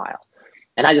for a while.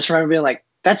 And I just remember being like,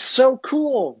 that's so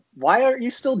cool. Why aren't you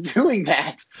still doing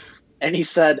that? And he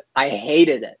said, I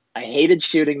hated it. I hated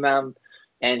shooting them.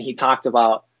 And he talked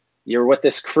about, you're with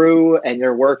this crew and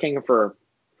you're working for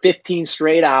 15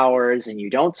 straight hours and you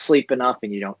don't sleep enough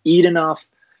and you don't eat enough.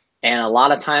 And a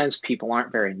lot of times people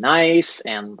aren't very nice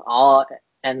and all.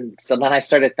 And so then I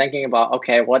started thinking about,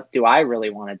 okay, what do I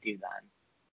really want to do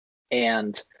then?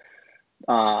 And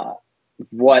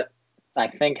what I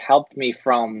think helped me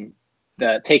from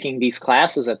taking these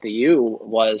classes at the U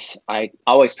was, I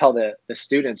always tell the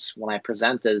students when I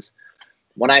present is,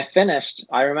 when I finished,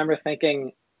 I remember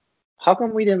thinking, how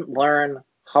come we didn't learn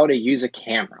how to use a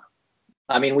camera?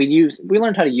 I mean, we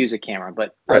learned how to use a camera,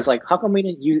 but right. I was like, how come we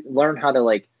didn't learn how to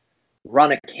like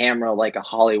run a camera like a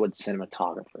Hollywood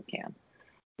cinematographer can?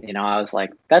 I was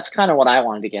like, that's kind of what I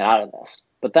wanted to get out of this.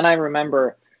 But then I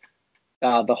remember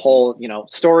the whole,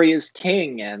 story is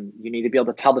king and you need to be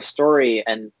able to tell the story.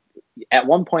 And at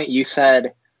one point you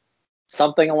said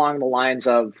something along the lines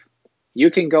of, you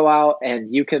can go out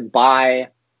and you can buy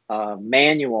a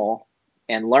manual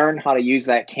and learn how to use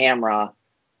that camera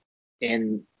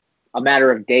in a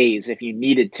matter of days if you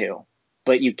needed to,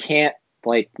 but you can't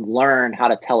like learn how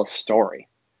to tell a story,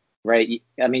 right?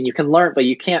 I mean, you can learn, but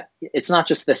you can't, it's not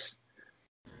just this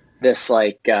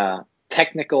like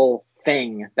technical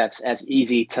thing that's as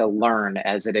easy to learn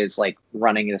as it is like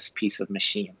running this piece of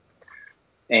machine.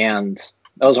 And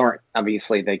those weren't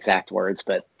obviously the exact words,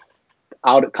 but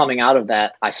coming out of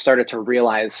that, I started to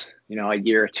realize, a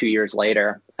year or 2 years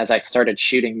later, as I started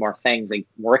shooting more things and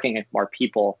working with more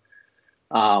people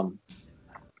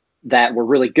that were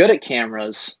really good at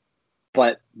cameras,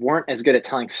 but weren't as good at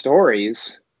telling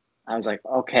stories. I was like,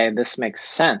 okay, this makes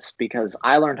sense, because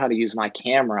I learned how to use my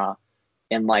camera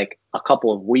in like a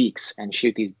couple of weeks and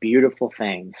shoot these beautiful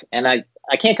things. And I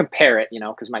can't compare it,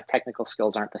 because my technical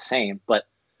skills aren't the same, but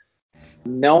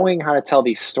knowing how to tell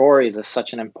these stories is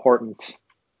such an important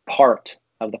part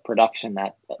of the production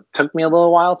that took me a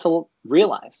little while to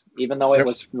realize, even though it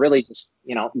was really just,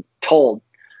 told,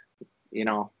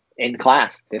 in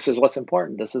class, this is what's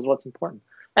important. This is what's important.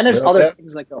 And there's other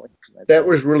things that go into it. That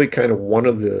was really kind of one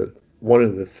of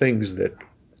the things that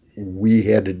we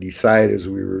had to decide as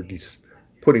we were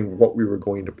putting what we were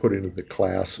going to put into the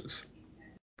classes,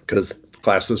 because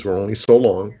classes were only so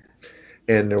long,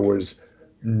 and there was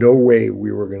no way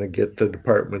we were going to get the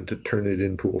department to turn it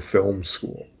into a film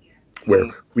school where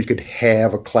we could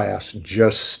have a class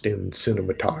just in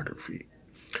cinematography,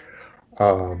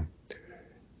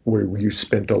 where you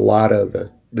spent a lot of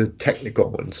the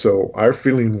technical. And so our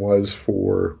feeling was,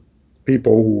 for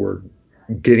people who were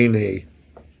getting a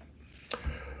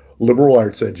liberal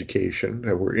arts education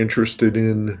that were interested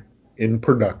in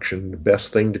production, the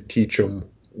best thing to teach them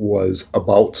was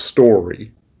about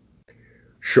story.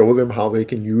 Show them how they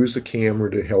can use a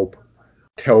camera to help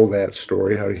tell that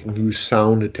story, how they can use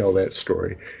sound to tell that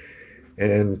story,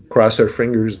 and cross our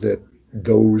fingers that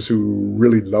those who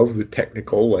really love the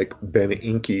technical, like Ben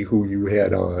Inky, who you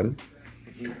had on,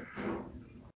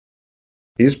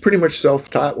 he's pretty much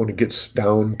self-taught when it gets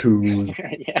down to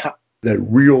the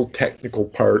real technical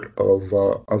part of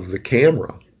the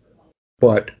camera.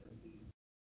 But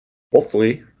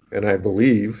hopefully, and I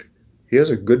believe, he has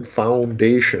a good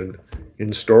foundation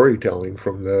in storytelling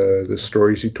from the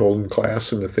stories he told in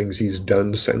class and the things he's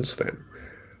done since then.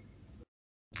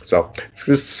 So it's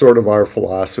just sort of our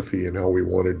philosophy and how we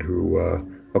wanted to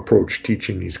approach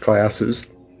teaching these classes.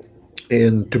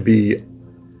 And to be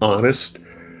honest,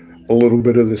 a little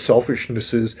bit of the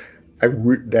selfishness is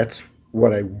that's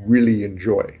what I really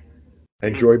enjoy. I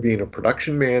enjoy being a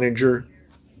production manager,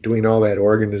 doing all that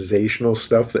organizational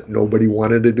stuff that nobody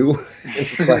wanted to do in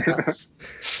class,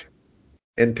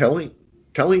 and telling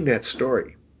that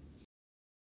story.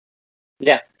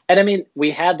 Yeah. And I mean,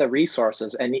 we had the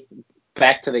resources, and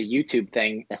back to the YouTube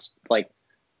thing, it's like,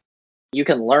 you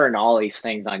can learn all these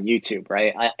things on YouTube,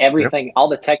 right? Everything, all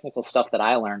the technical stuff that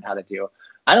I learned how to do,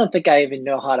 I don't think I even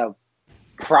know how to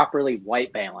properly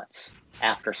white balance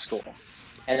after school.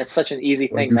 And it's such an easy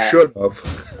thing that you should have.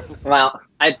 Well,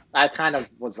 I kind of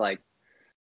was like,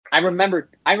 I remember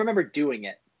doing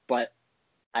it, but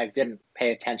I didn't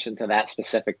pay attention to that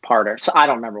specific part, so I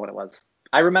don't remember what it was.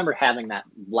 I remember having that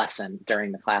lesson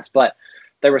during the class, but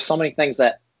there were so many things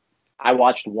that I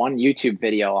watched one YouTube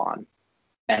video on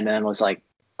and then was like,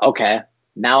 okay,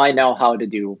 now I know how to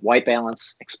do white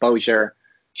balance, exposure,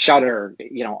 shutter,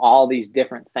 all these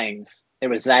different things. It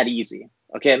was that easy.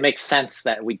 Okay, it makes sense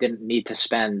that we didn't need to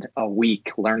spend a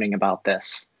week learning about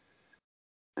this,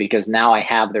 because now I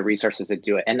have the resources to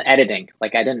do it. And editing,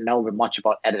 like, I didn't know much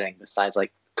about editing besides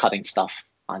like cutting stuff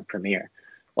on Premiere.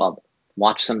 Well,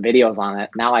 watch some videos on it.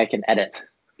 Now I can edit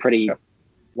pretty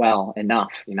well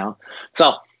enough,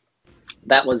 So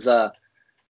that was the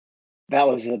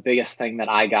biggest thing that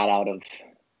I got out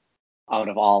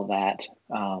of all of that.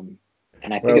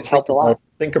 And I think it's helped a lot.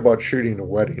 Think about shooting a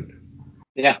wedding.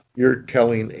 Yeah. You're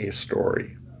telling a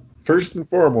story. First and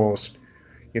foremost,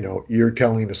 you're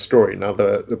telling a story. Now,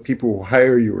 the people who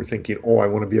hire you are thinking, oh, I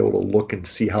want to be able to look and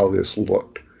see how this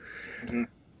looked. Mm-hmm.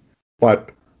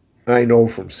 But I know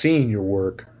from seeing your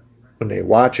work, when they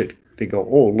watch it, they go,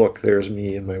 oh, look, there's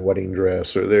me in my wedding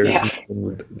dress, or there's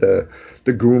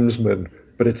the groomsman.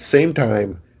 But at the same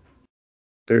time,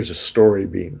 there's a story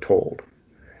being told.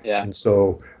 Yeah. And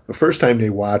so the first time they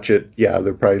watch it,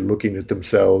 they're probably looking at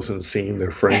themselves and seeing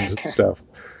their friends and stuff.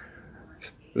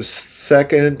 The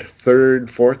second, third,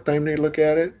 fourth time they look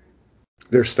at it,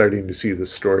 they're starting to see the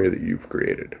story that you've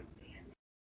created.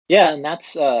 Yeah, and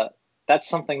that's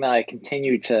something that I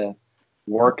continue to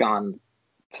work on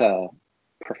to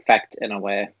perfect in a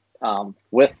way.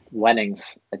 With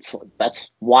weddings,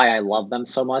 that's why I love them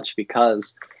so much,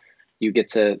 because you get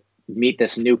to meet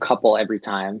this new couple every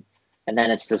time, and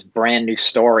then it's this brand new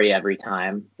story every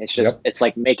time. Yep. It's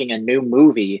like making a new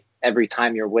movie every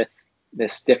time you're with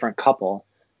this different couple.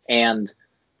 And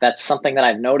that's something that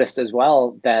I've noticed as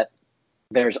well, that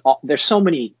there's so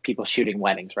many people shooting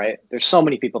weddings, right? There's so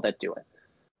many people that do it,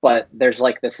 but there's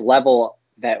like this level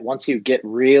that once you get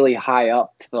really high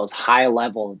up to those high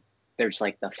level, there's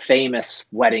like the famous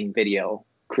wedding video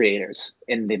creators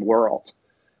in the world.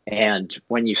 And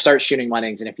when you start shooting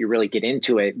weddings, and if you really get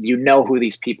into it, you know who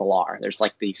these people are. There's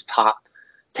like these top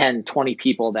 10, 20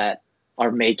 people that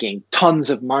are making tons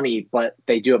of money, but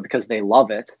they do it because they love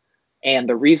it. And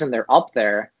the reason they're up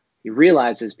there, you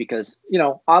realize, is because,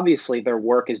 obviously their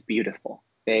work is beautiful.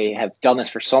 They have done this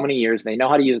for so many years. They know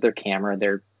how to use their camera.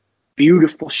 They're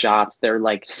beautiful shots. They're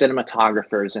like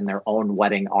cinematographers in their own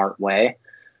wedding art way.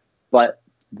 But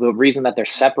the reason that they're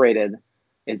separated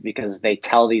is because they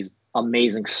tell these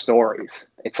amazing stories.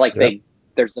 It's like Yep.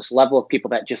 there's this level of people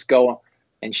that just go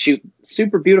and shoot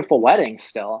super beautiful weddings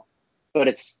still, but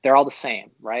they're all the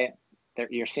same, right?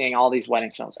 You're seeing all these wedding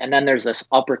films, and then there's this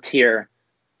upper tier,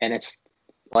 and it's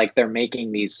like they're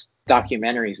making these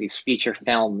documentaries, these feature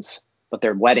films, but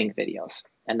they're wedding videos,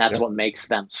 and that's Yep. what makes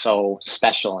them so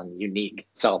special and unique.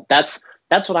 So that's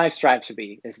what I strive to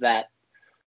be, is that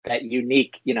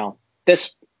unique.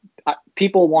 This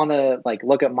people want to like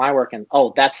look at my work and,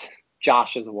 oh, that's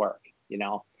Josh's work.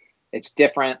 It's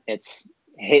different.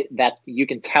 That you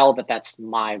can tell that that's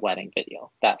my wedding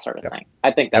video, that sort of Yep. thing.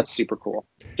 I think Yep. that's super cool.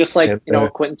 Just like, And a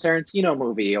Quentin Tarantino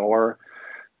movie, or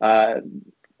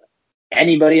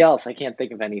anybody else. I can't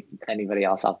think of anybody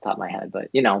else off the top of my head, but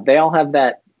they all have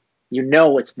that,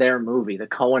 it's their movie, the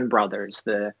Coen brothers,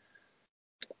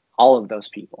 all of those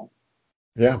people.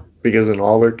 yeah, because in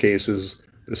all their cases,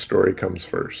 the story comes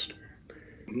first.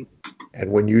 Mhm.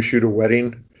 And when you shoot a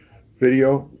wedding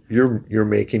video, you're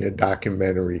making a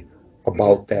documentary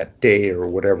about that day or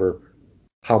whatever,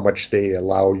 how much they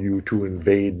allow you to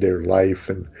invade their life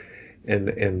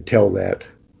and tell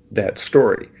that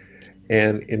story.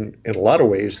 And in a lot of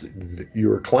ways,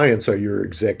 your clients are your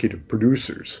executive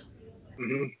producers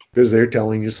Mhm. because they're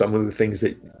telling you some of the things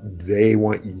that they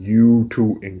want you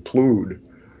to include.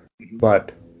 Mhm.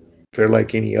 But they're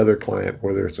like any other client,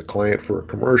 whether it's a client for a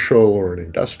commercial or an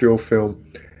industrial film,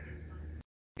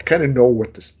 you kind of know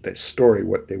what the story,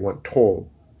 what they want told,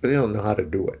 but they don't know how to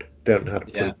do it. They don't know how to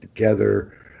put Yeah. it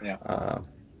together, Yeah. uh,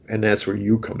 and that's where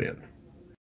you come in.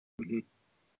 Mhm.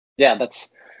 Yeah,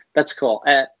 that's cool.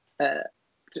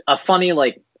 A funny,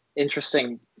 like,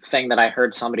 interesting thing that I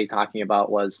heard somebody talking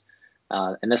about was,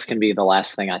 and this can be the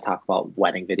last thing I talk about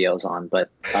wedding videos on,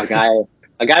 but a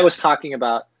guy was talking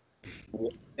about,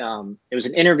 it was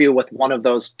an interview with one of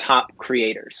those top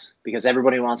creators, because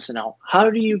everybody wants to know, how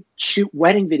do you shoot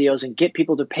wedding videos and get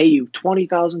people to pay you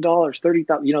 $20,000,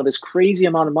 $30,000, this crazy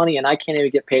amount of money, and I can't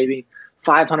even get paid me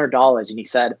 $500. And he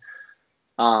said,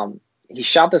 he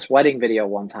shot this wedding video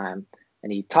one time,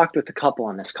 and he talked with the couple,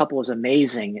 and this couple was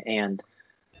amazing, and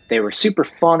they were super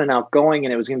fun and outgoing,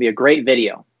 and it was going to be a great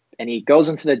video. And he goes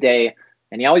into the day,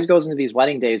 and he always goes into these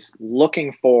wedding days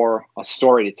looking for a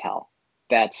story to tell.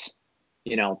 That's,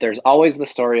 there's always the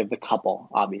story of the couple,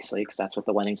 obviously, because that's what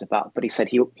the wedding's about. But he said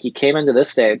he came into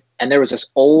this day, and there was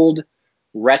this old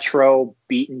retro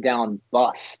beaten down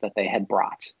bus that they had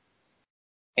brought.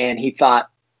 And he thought,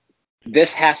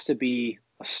 this has to be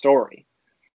a story.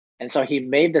 And so he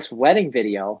made this wedding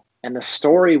video, and the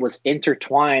story was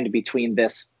intertwined between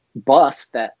this bus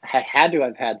that had to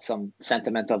have had some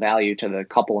sentimental value to the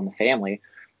couple and the family,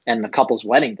 and the couple's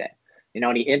wedding day.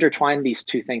 And he intertwined these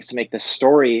two things to make this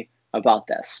story about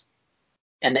this.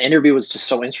 And the interview was just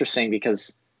so interesting,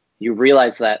 because you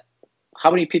realize that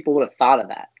how many people would have thought of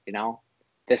that?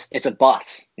 It's a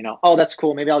bus. Oh, that's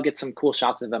cool. Maybe I'll get some cool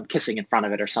shots of them kissing in front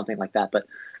of it or something like that. But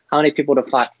how many people would have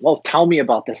thought, well, tell me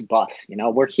about this bus?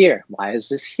 We're here. Why is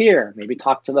this here? Maybe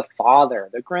talk to the father,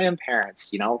 the grandparents,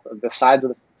 the sides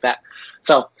of that.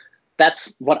 So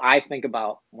that's what I think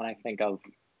about when I think of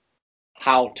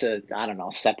how to, I don't know,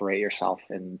 separate yourself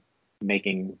in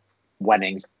making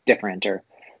weddings different or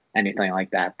anything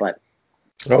like that. But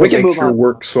Well, we it can makes move your on.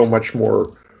 work so much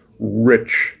more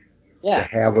rich to Yeah.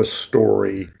 have a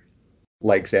story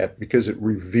like that because it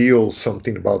reveals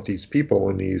something about these people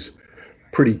and these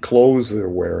pretty clothes they're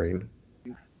wearing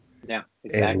Yeah,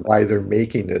 and exactly. why they're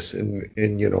making this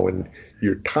and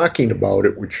you're talking about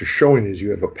it, what you're showing is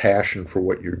you have a passion for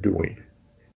what you're doing.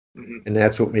 Mhm. And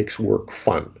that's what makes work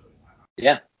fun.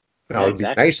 Yeah. Now, Yeah, it'd be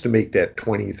exactly. nice to make that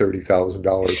 $20,000,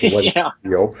 $30,000 a wedding Yeah.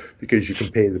 video, because you can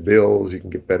pay the bills, you can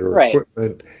get better Right.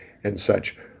 equipment and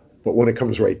such. But when it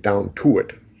comes right down to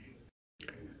it,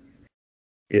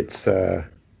 it's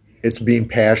it's being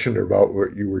passionate about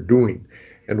what you were doing.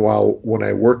 And while when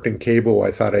I worked in cable,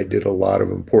 I thought I did a lot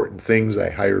of important things. I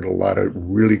hired a lot of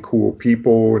really cool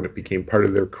people, and it became part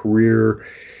of their career.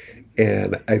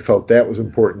 And I felt that was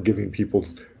important, giving people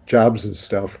jobs and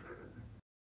stuff.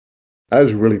 I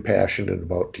was really passionate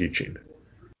about teaching.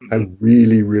 I Mhm.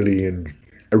 really, really,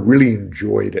 I really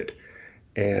enjoyed it.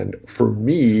 And for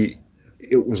me,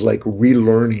 it was like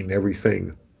relearning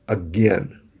everything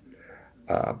again,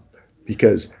 uh,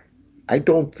 because I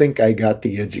don't think I got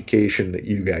the education that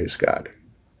you guys got.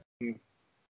 Mm.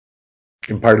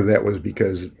 And part of that was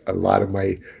because a lot of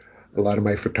my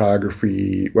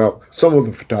photography, well, some of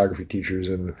the photography teachers,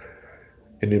 and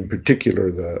in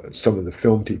particular the some of the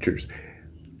film teachers,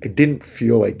 I didn't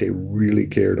feel like they really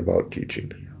cared about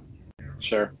teaching.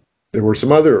 Sure. There were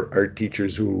some other art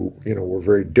teachers who, were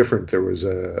very different. There was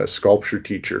a sculpture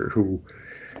teacher who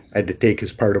I had to take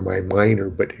as part of my minor,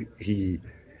 but he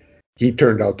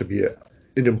turned out to be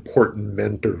an important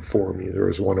mentor for me. There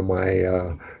was one of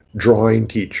my drawing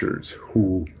teachers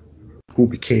who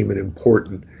became an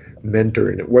important mentor,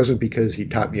 and it wasn't because he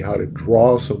taught me how to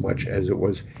draw so much as it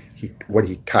was what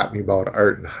he taught me about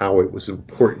art and how it was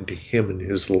important to him in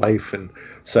his life and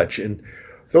such. And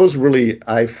those really,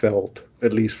 I felt,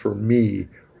 at least for me,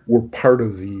 were part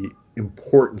of the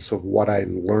importance of what I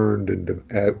learned, and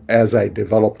as I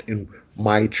developed in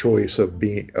my choice of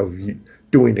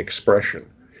doing expression.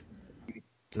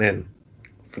 And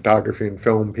photography and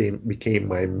film became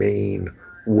my main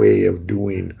way of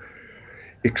doing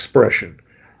expression.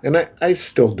 And I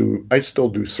still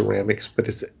do ceramics, but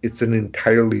it's an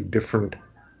entirely different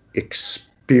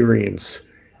experience,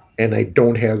 and I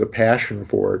don't have the passion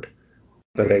for it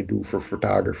that I Mhm. do for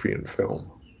photography and film.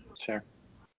 Sure.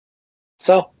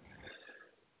 So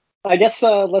I guess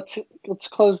let's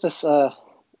close this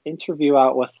interview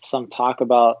out with some talk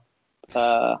about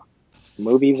uh,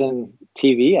 movies and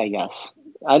TV. I guess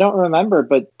I don't remember,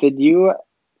 but did you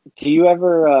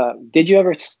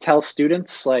ever tell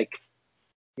students like,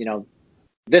 you know,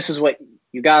 this is what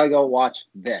you gotta go watch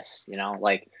this,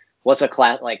 like what's a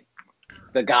class like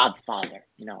The Godfather,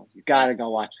 you gotta go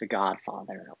watch The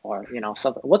Godfather, or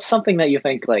something. What's something that you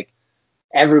think like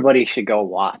everybody should go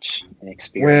watch and Well,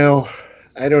 experience?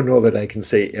 I don't know that I can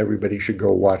say everybody should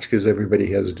go watch, because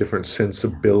everybody has different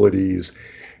sensibilities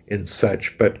and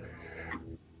such, but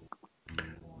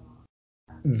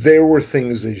there were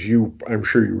things, as I'm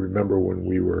sure you remember, when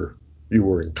you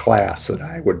were in class, that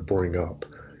I would bring up,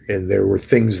 and there were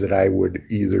things that I would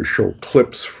either show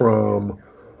clips from,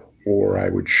 or I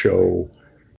would show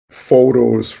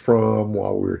photos from,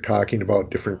 while we were talking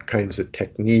about different kinds of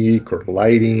technique or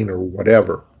lighting or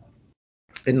whatever.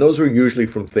 And those were usually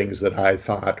from things that I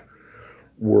thought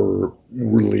were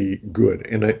really good.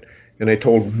 And I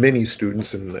told many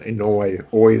students, and I know I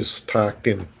always talked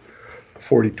in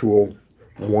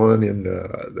 4201 in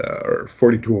or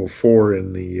 4204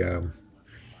 in the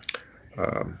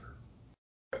um,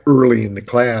 early in the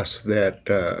class, that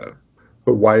The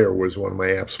Wire was one of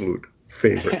my absolute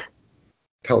favorite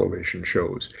television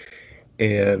shows.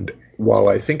 And while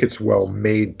I think it's well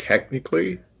made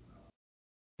technically,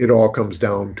 it all comes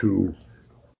down to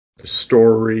the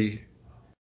story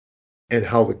and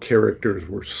how the characters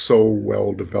were so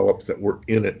well developed that were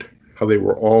in it. How they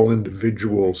were all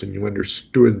individuals, and you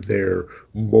understood their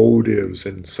motives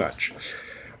and such.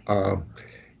 Um,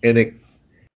 and it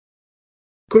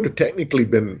could have technically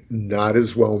been not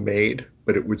as well made,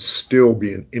 but it would still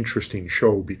be an interesting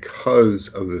show because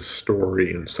of the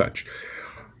story and such.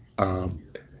 Um,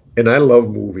 and I love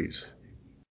movies,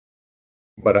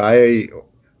 but I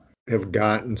have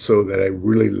gotten so that I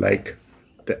really like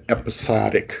the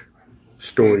episodic Hmm.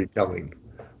 storytelling,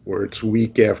 where it's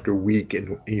week after week,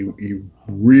 and you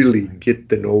really get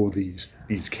to know these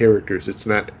characters. It's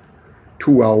not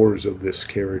 2 hours of this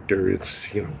character. It's,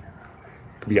 could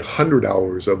be 100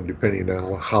 hours of them, depending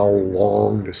on how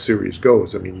long the series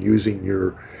goes. I mean, using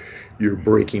your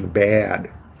Breaking Bad,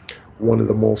 one of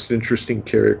the most interesting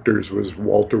characters was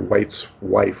Walter White's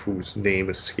wife, whose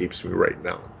name escapes me right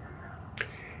now,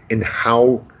 and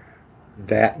how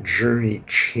that journey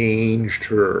changed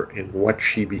her and what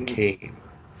she Hmm. became.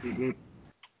 Hmm.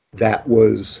 That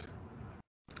was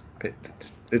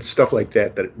it's stuff like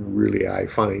that that really I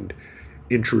find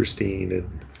interesting, and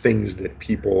things that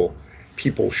people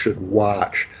should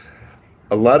watch.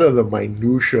 A lot of the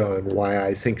minutia on why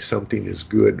I think something is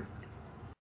good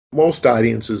most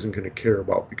audience isn't going to care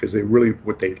about, because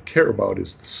what they care about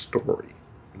is the story,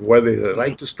 whether they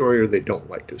like the story or they don't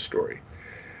like the story.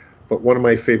 But one of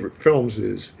my favorite films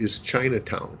is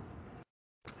Chinatown.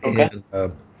 Okay.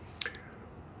 And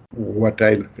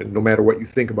no matter what you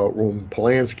think about Roman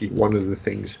Polanski, one of the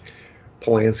things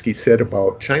Polanski said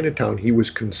about Chinatown, he was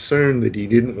concerned that he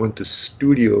didn't want the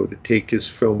studio to take his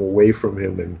film away from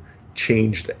him and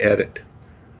change the edit.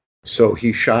 So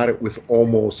he shot it with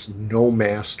almost no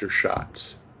master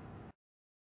shots.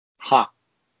 Huh.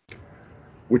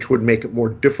 Which would make it more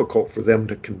difficult for them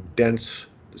to condense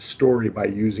the story by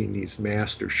using these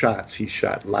master shots. He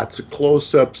shot lots of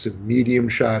close-ups and medium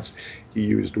shots. He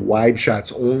used wide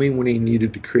shots only when he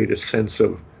needed to create a sense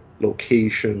of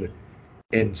location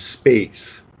and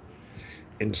space.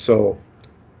 And so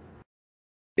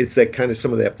it's that kind of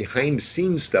some of that behind the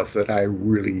scenes stuff that I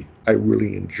really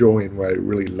enjoy and what I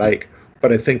really like.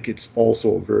 But I think it's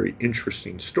also a very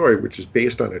interesting story, which is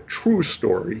based on a true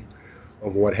story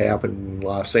of what happened in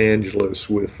Los Angeles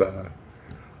with the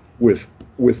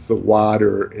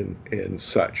water and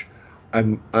such.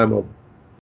 I'm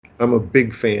a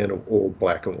big fan of old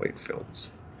black and white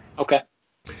films. Okay.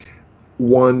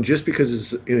 One, just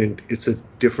because it's a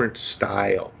different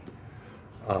style,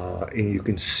 and you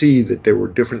can see that there were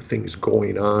different things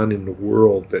going on in the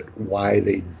world that why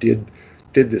they did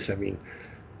this. I mean,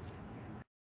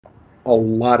 a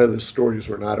lot of the stories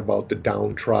were not about the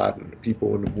downtrodden, the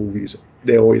people in the movies.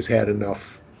 They always had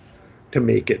enough to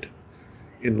make it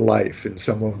in life, and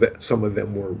some of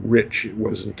them were rich. It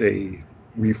wasn't a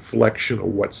reflection of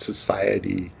what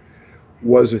society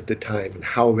was at the time and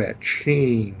how that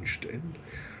changed, and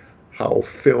how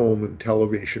film and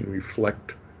television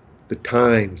reflect the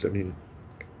times. I mean,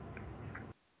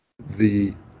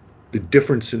 the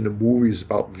difference in the movies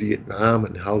about Vietnam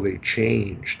and how they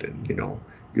changed, and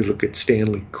you look at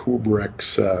Stanley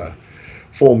Kubrick's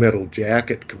Full Metal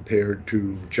Jacket compared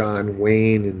to John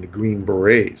Wayne and the Green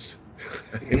Berets.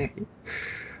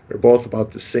 They're both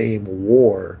about the same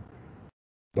war,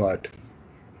 but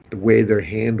the way they're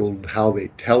handled, how they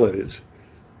tell it, is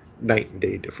night and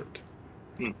day different.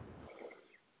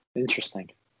 Interesting.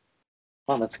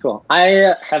 Oh, that's cool.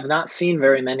 I have not seen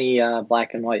very many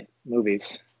black and white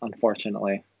movies,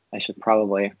 unfortunately. I should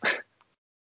probably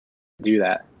do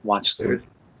that. Watch some.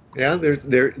 Yeah,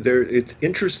 it's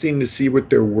interesting to see what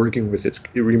they're working with. It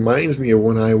reminds me of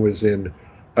when I was in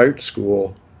art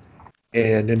school,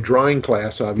 and in drawing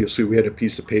class, obviously, we had a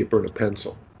piece of paper and a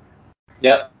pencil.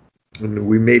 Yep. And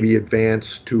we maybe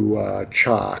advanced to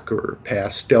chalk or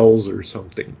pastels or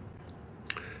something.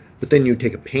 But then you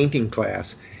take a painting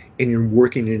class, and you're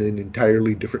working in an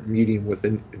entirely different medium with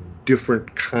a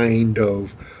different kind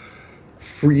of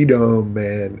freedom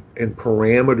and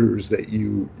parameters that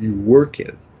you work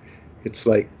in. It's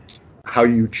like what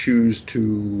you choose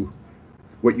to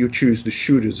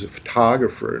shoot as a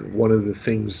photographer. And one of the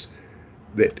things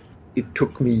that it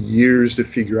took me years to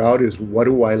figure out is what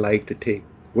do I like to take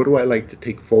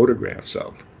photographs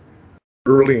of.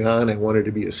 Early on, I wanted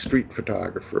to be a street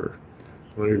photographer.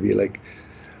 I wanted to be like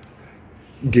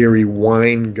Gary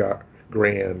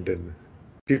Winogrand and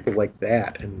people like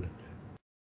that, and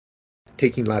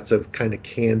taking lots of kind of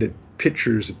candid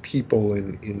pictures of people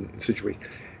in situations.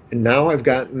 And now I've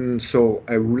gotten so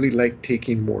I really like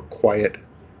taking more quiet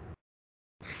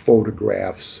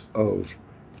photographs of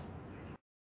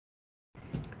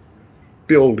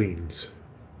buildings,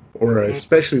 or I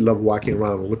especially love walking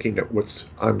around and looking at what's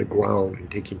on the ground and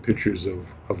taking pictures of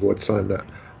what's on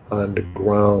the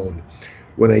ground.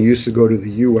 When I used to go to the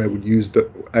U,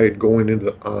 I'd go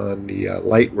on the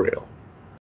light rail,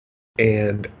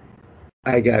 and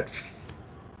I got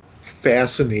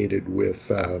fascinated with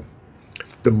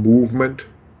the movement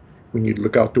when you'd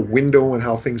look out the window and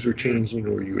how things were changing,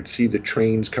 or you would see the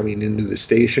trains coming into the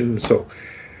station. So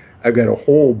I've got a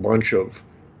whole bunch of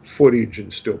footage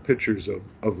and still pictures of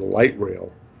the light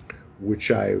rail,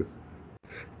 which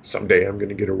someday I'm going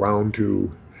to get around to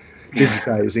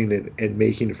digitizing and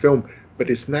making a film. But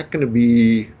it's not going to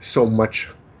be so much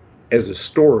as a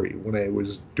story. When I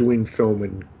was doing film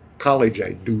in college,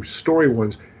 I do story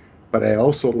ones, but I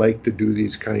also like to do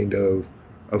these kind of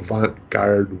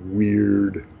avant-garde,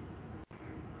 weird,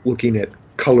 looking at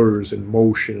colors and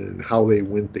motion and how they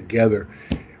went together,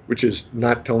 which is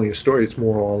not telling a story. It's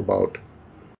more all about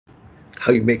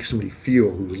how you make somebody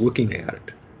feel who's looking at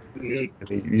it. And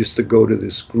I used to go to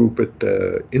this group at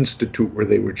the Institute where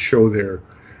they would show their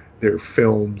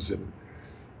films, and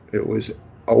it was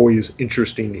always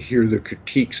interesting to hear the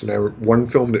critiques. And one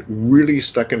film that really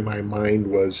stuck in my mind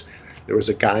was there was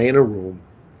a guy in a room,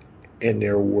 and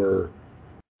there were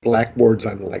blackboards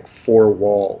on like 4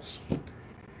 walls,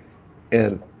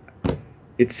 And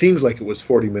it seems like it was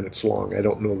 40 minutes long. I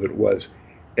don't know that it was.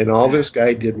 And all this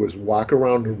guy did was walk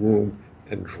around the room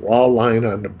and draw a line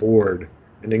on the board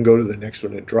and then go to the next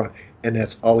one and draw. And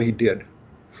that's all he did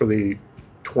for the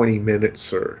 20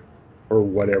 minutes or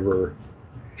whatever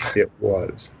it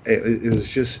was.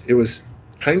 It was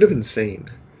kind of insane.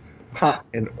 Huh.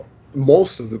 And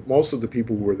most of the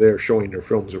people who were there showing their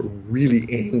films were really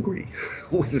angry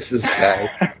with this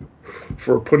guy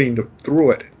for putting them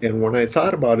through it. And when I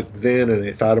thought about it then and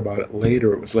I thought about it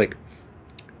later, it was like,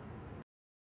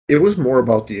 it was more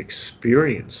about the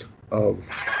experience of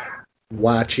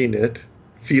watching it,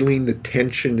 feeling the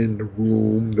tension in the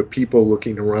room, the people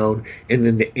looking around, and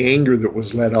then the anger that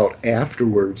was let out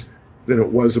afterwards than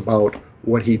it was about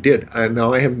what he did. And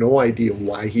now I have no idea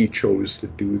why he chose to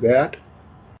do that,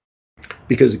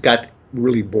 because it got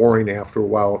really boring after a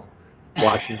while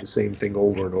watching the same thing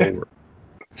over and over.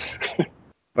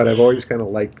 But I've always kind of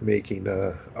liked making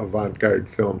avant-garde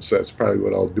films, so that's probably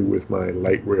what I'll do with my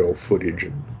light rail footage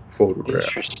and photographs.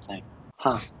 Interesting.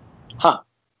 Huh.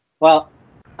 Well,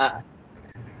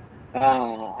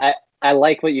 I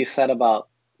like what you said about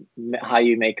how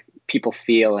you make people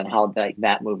feel and how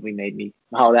that movie made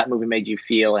you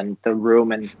feel, and the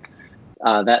room, and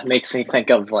that makes me think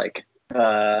of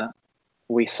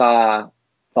we saw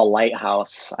The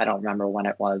Lighthouse. I don't remember when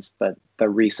it was, but the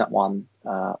recent one,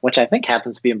 which I think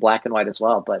happens to be in black and white as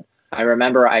well. But I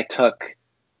remember I took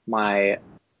my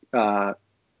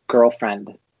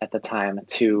girlfriend at the time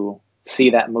to see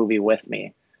that movie with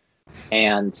me.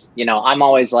 And, I'm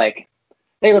always like,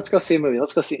 hey, let's go see a movie.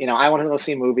 Let's go see, I want to go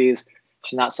see movies.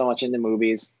 She's not so much into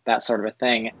movies, that sort of a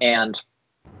thing. And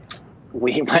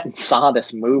we went and saw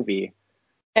this movie.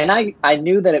 And I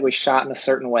knew that it was shot in a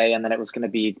certain way and that it was going to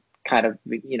be kind of,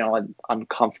 an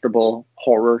uncomfortable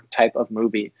horror type of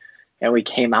movie. And we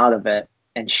came out of it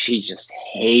and she just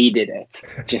hated it.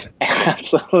 Just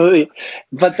absolutely.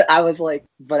 But I was like,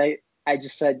 I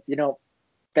just said,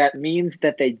 that means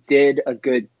that they did a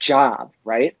good job,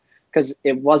 right? Because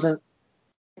it wasn't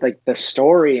like the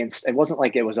story, and it wasn't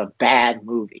like it was a bad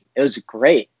movie. It was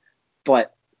great.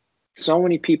 But so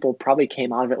many people probably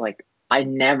came out of it like, I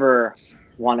never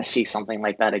want to see something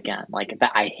like that again. Like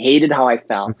that, I hated how I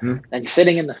felt. Mm-hmm. And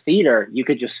sitting in the theater, you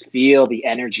could just feel the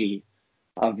energy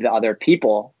of the other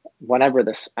people. I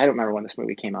don't remember when this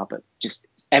movie came out, but just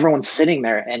everyone's sitting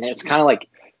there, and it's kind of like,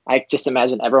 I just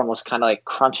imagine everyone was kind of like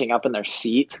crunching up in their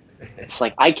seat. It's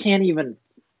like, I can't even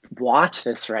watch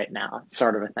this right now,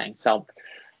 sort of a thing. So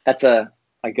that's a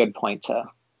good point to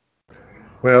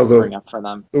bring up for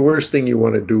them. The worst thing you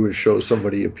want to do is show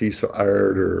somebody a piece of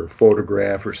art or a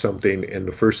photograph or something, and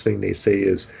the first thing they say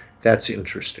is, that's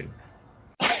interesting.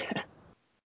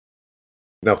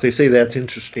 Now, if they say that's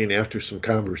interesting after some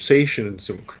conversation and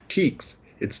some critique,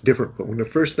 it's different. But when the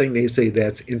first thing they say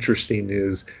that's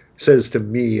interesting says to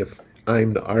me, if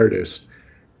I'm the artist,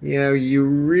 yeah, you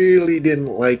really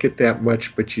didn't like it that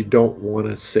much, but you don't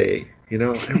want to say, I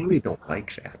really don't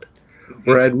like that.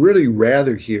 Or I'd really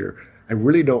rather hear, I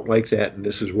really don't like that, and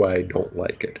this is why I don't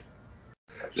like it.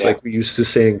 It's like we used to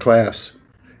say in class,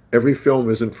 every film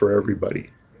isn't for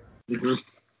everybody. Mm-hmm.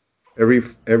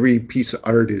 Every piece of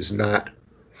art is not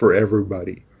for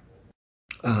everybody.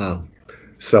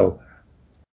 So,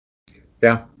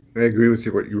 yeah, I agree with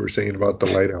you what you were saying about The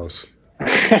Lighthouse.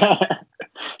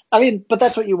 I mean, but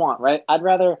that's what you want, right?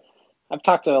 I've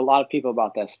talked to a lot of people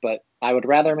about this, but I would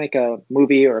rather make a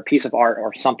movie or a piece of art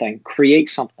or something, create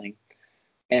something,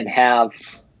 and have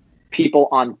people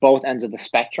on both ends of the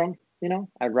spectrum.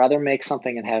 I'd rather make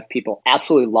something and have people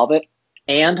absolutely love it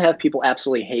and have people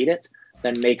absolutely hate it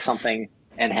than make something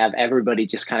and have everybody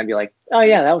just kind of be like, oh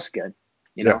yeah, that was good,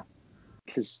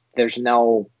 because there's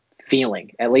no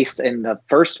feeling. At least in the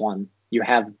first one, you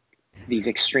have these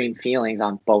extreme feelings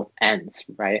on both ends,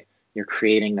 right? You're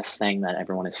creating this thing that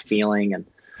everyone is feeling. And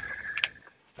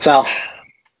so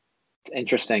it's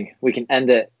interesting. We can end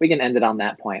it on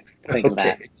that point. Think of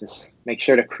that. Just make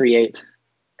sure to create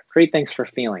things for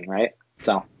feeling, right?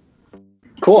 So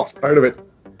cool. It's part of it.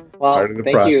 Well, part of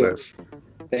the process.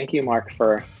 Thank you, Mark,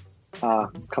 for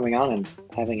coming on and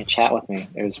having a chat with me.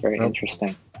 It was very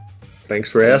interesting.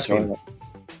 Thanks for asking.